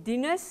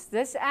Medinus.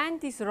 This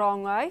and is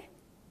wrong, eh?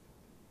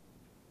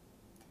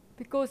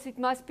 Because it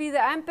must be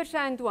the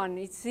ampersand one.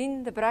 It's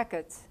in the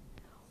brackets.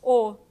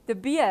 Or the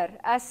beer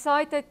as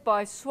cited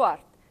by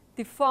Swart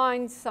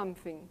defines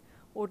something.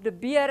 Or the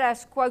beer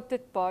as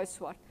quoted by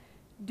Swart.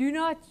 Do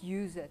not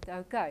use it,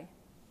 okay?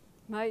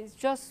 It's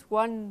just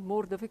one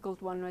more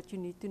difficult one that you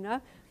need to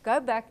know. Go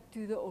back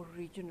to the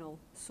original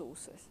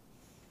sources.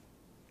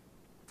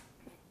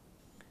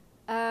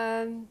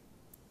 That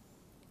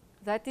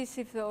is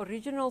if the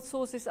original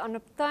source is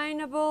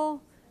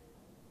unobtainable.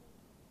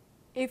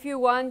 If you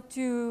want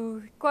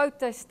to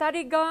quote a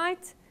study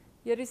guide,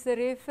 here is the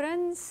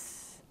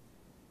reference.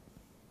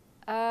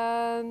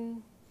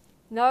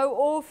 No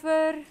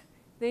author,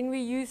 then we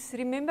use,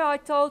 remember I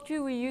told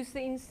you we use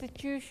the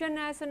institution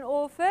as an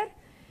author,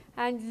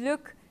 and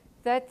look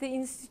that the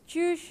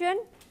institution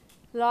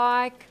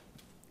like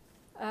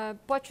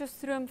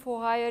Potchefstroom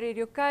for Higher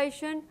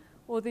Education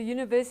or the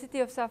University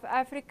of South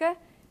Africa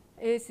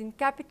is in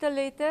capital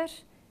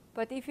letters,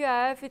 but if you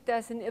have it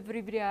as an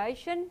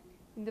abbreviation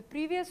in the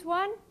previous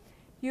one,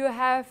 you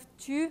have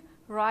to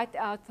write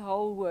out the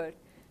whole word.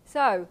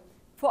 So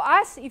for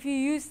us, if you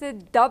use the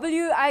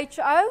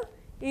WHO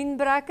in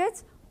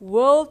brackets,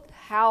 World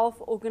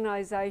Health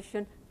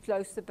Organization,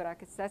 close the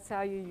brackets. That's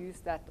how you use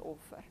that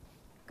author.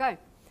 Okay.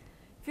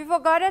 If you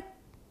forgot it,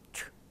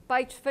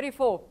 page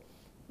 34.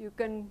 You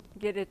can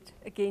get it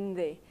again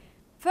there.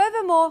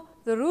 Furthermore,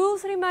 the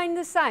rules remain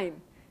the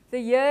same. The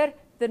year,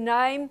 the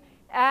name,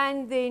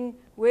 and then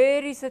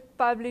where is it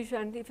published,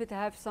 and if it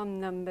has some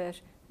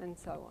numbers, and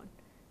so on.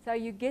 So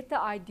you get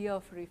the idea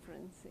of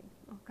referencing.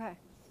 Okay.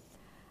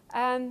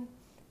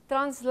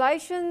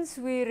 Translations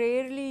we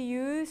rarely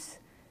use.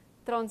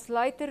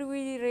 Translator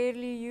we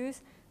rarely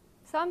use.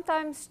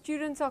 Sometimes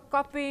students are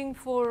copying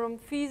from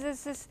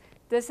theses,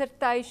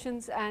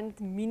 dissertations, and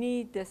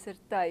mini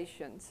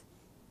dissertations.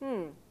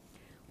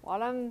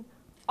 While I'm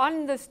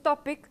on this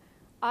topic,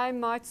 I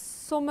might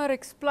somewhere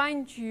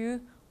explain to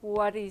you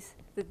what is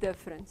the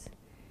difference.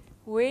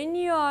 When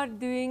you are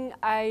doing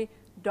a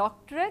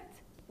doctorate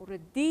or a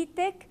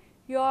DTech,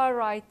 you are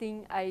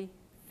writing a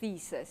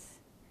thesis.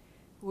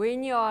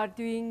 When you are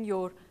doing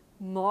your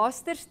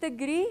master's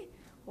degree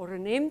or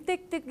an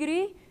MTech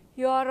degree,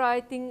 you are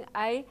writing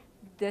a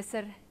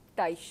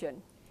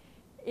dissertation.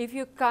 If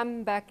you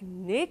come back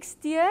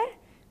next year,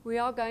 we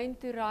are going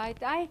to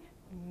write a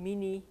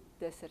mini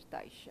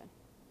dissertation.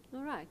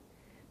 All right.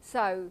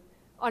 So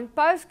on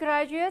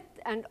postgraduate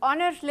and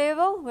honors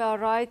level, we are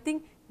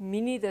writing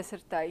mini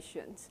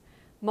dissertations.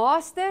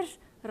 Masters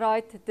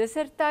write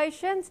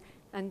dissertations,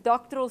 and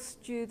doctoral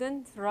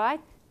students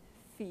write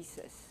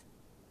thesis.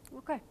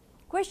 Okay,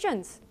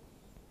 questions?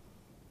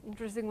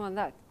 Interesting one,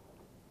 that.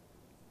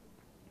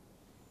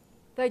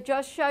 They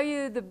just show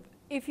you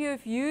if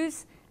you've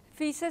used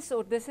thesis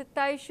or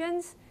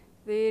dissertations,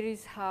 there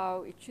is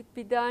how it should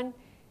be done.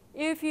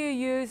 If you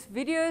use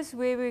videos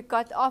where we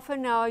got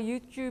often our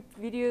YouTube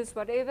videos,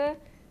 whatever,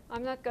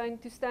 I'm not going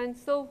to stand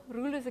still.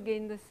 Rule is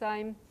again the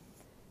same.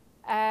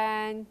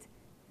 And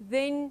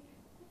then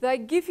they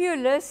give you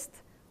a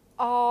list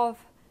of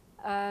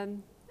a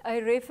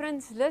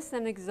reference list,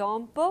 an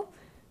example,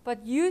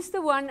 but use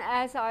the one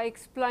as I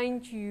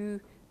explained to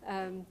you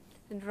and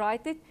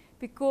write it,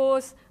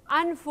 because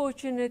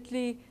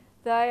unfortunately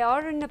they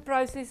are in the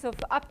process of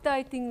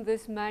updating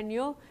this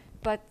manual,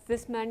 but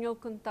this manual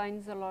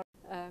contains a lot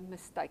of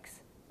mistakes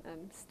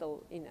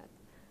still in it.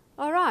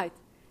 All right,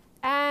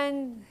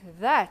 and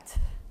that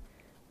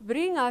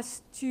brings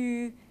us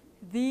to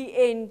the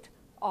end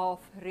of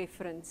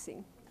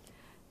referencing.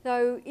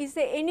 So is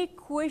there any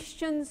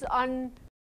questions on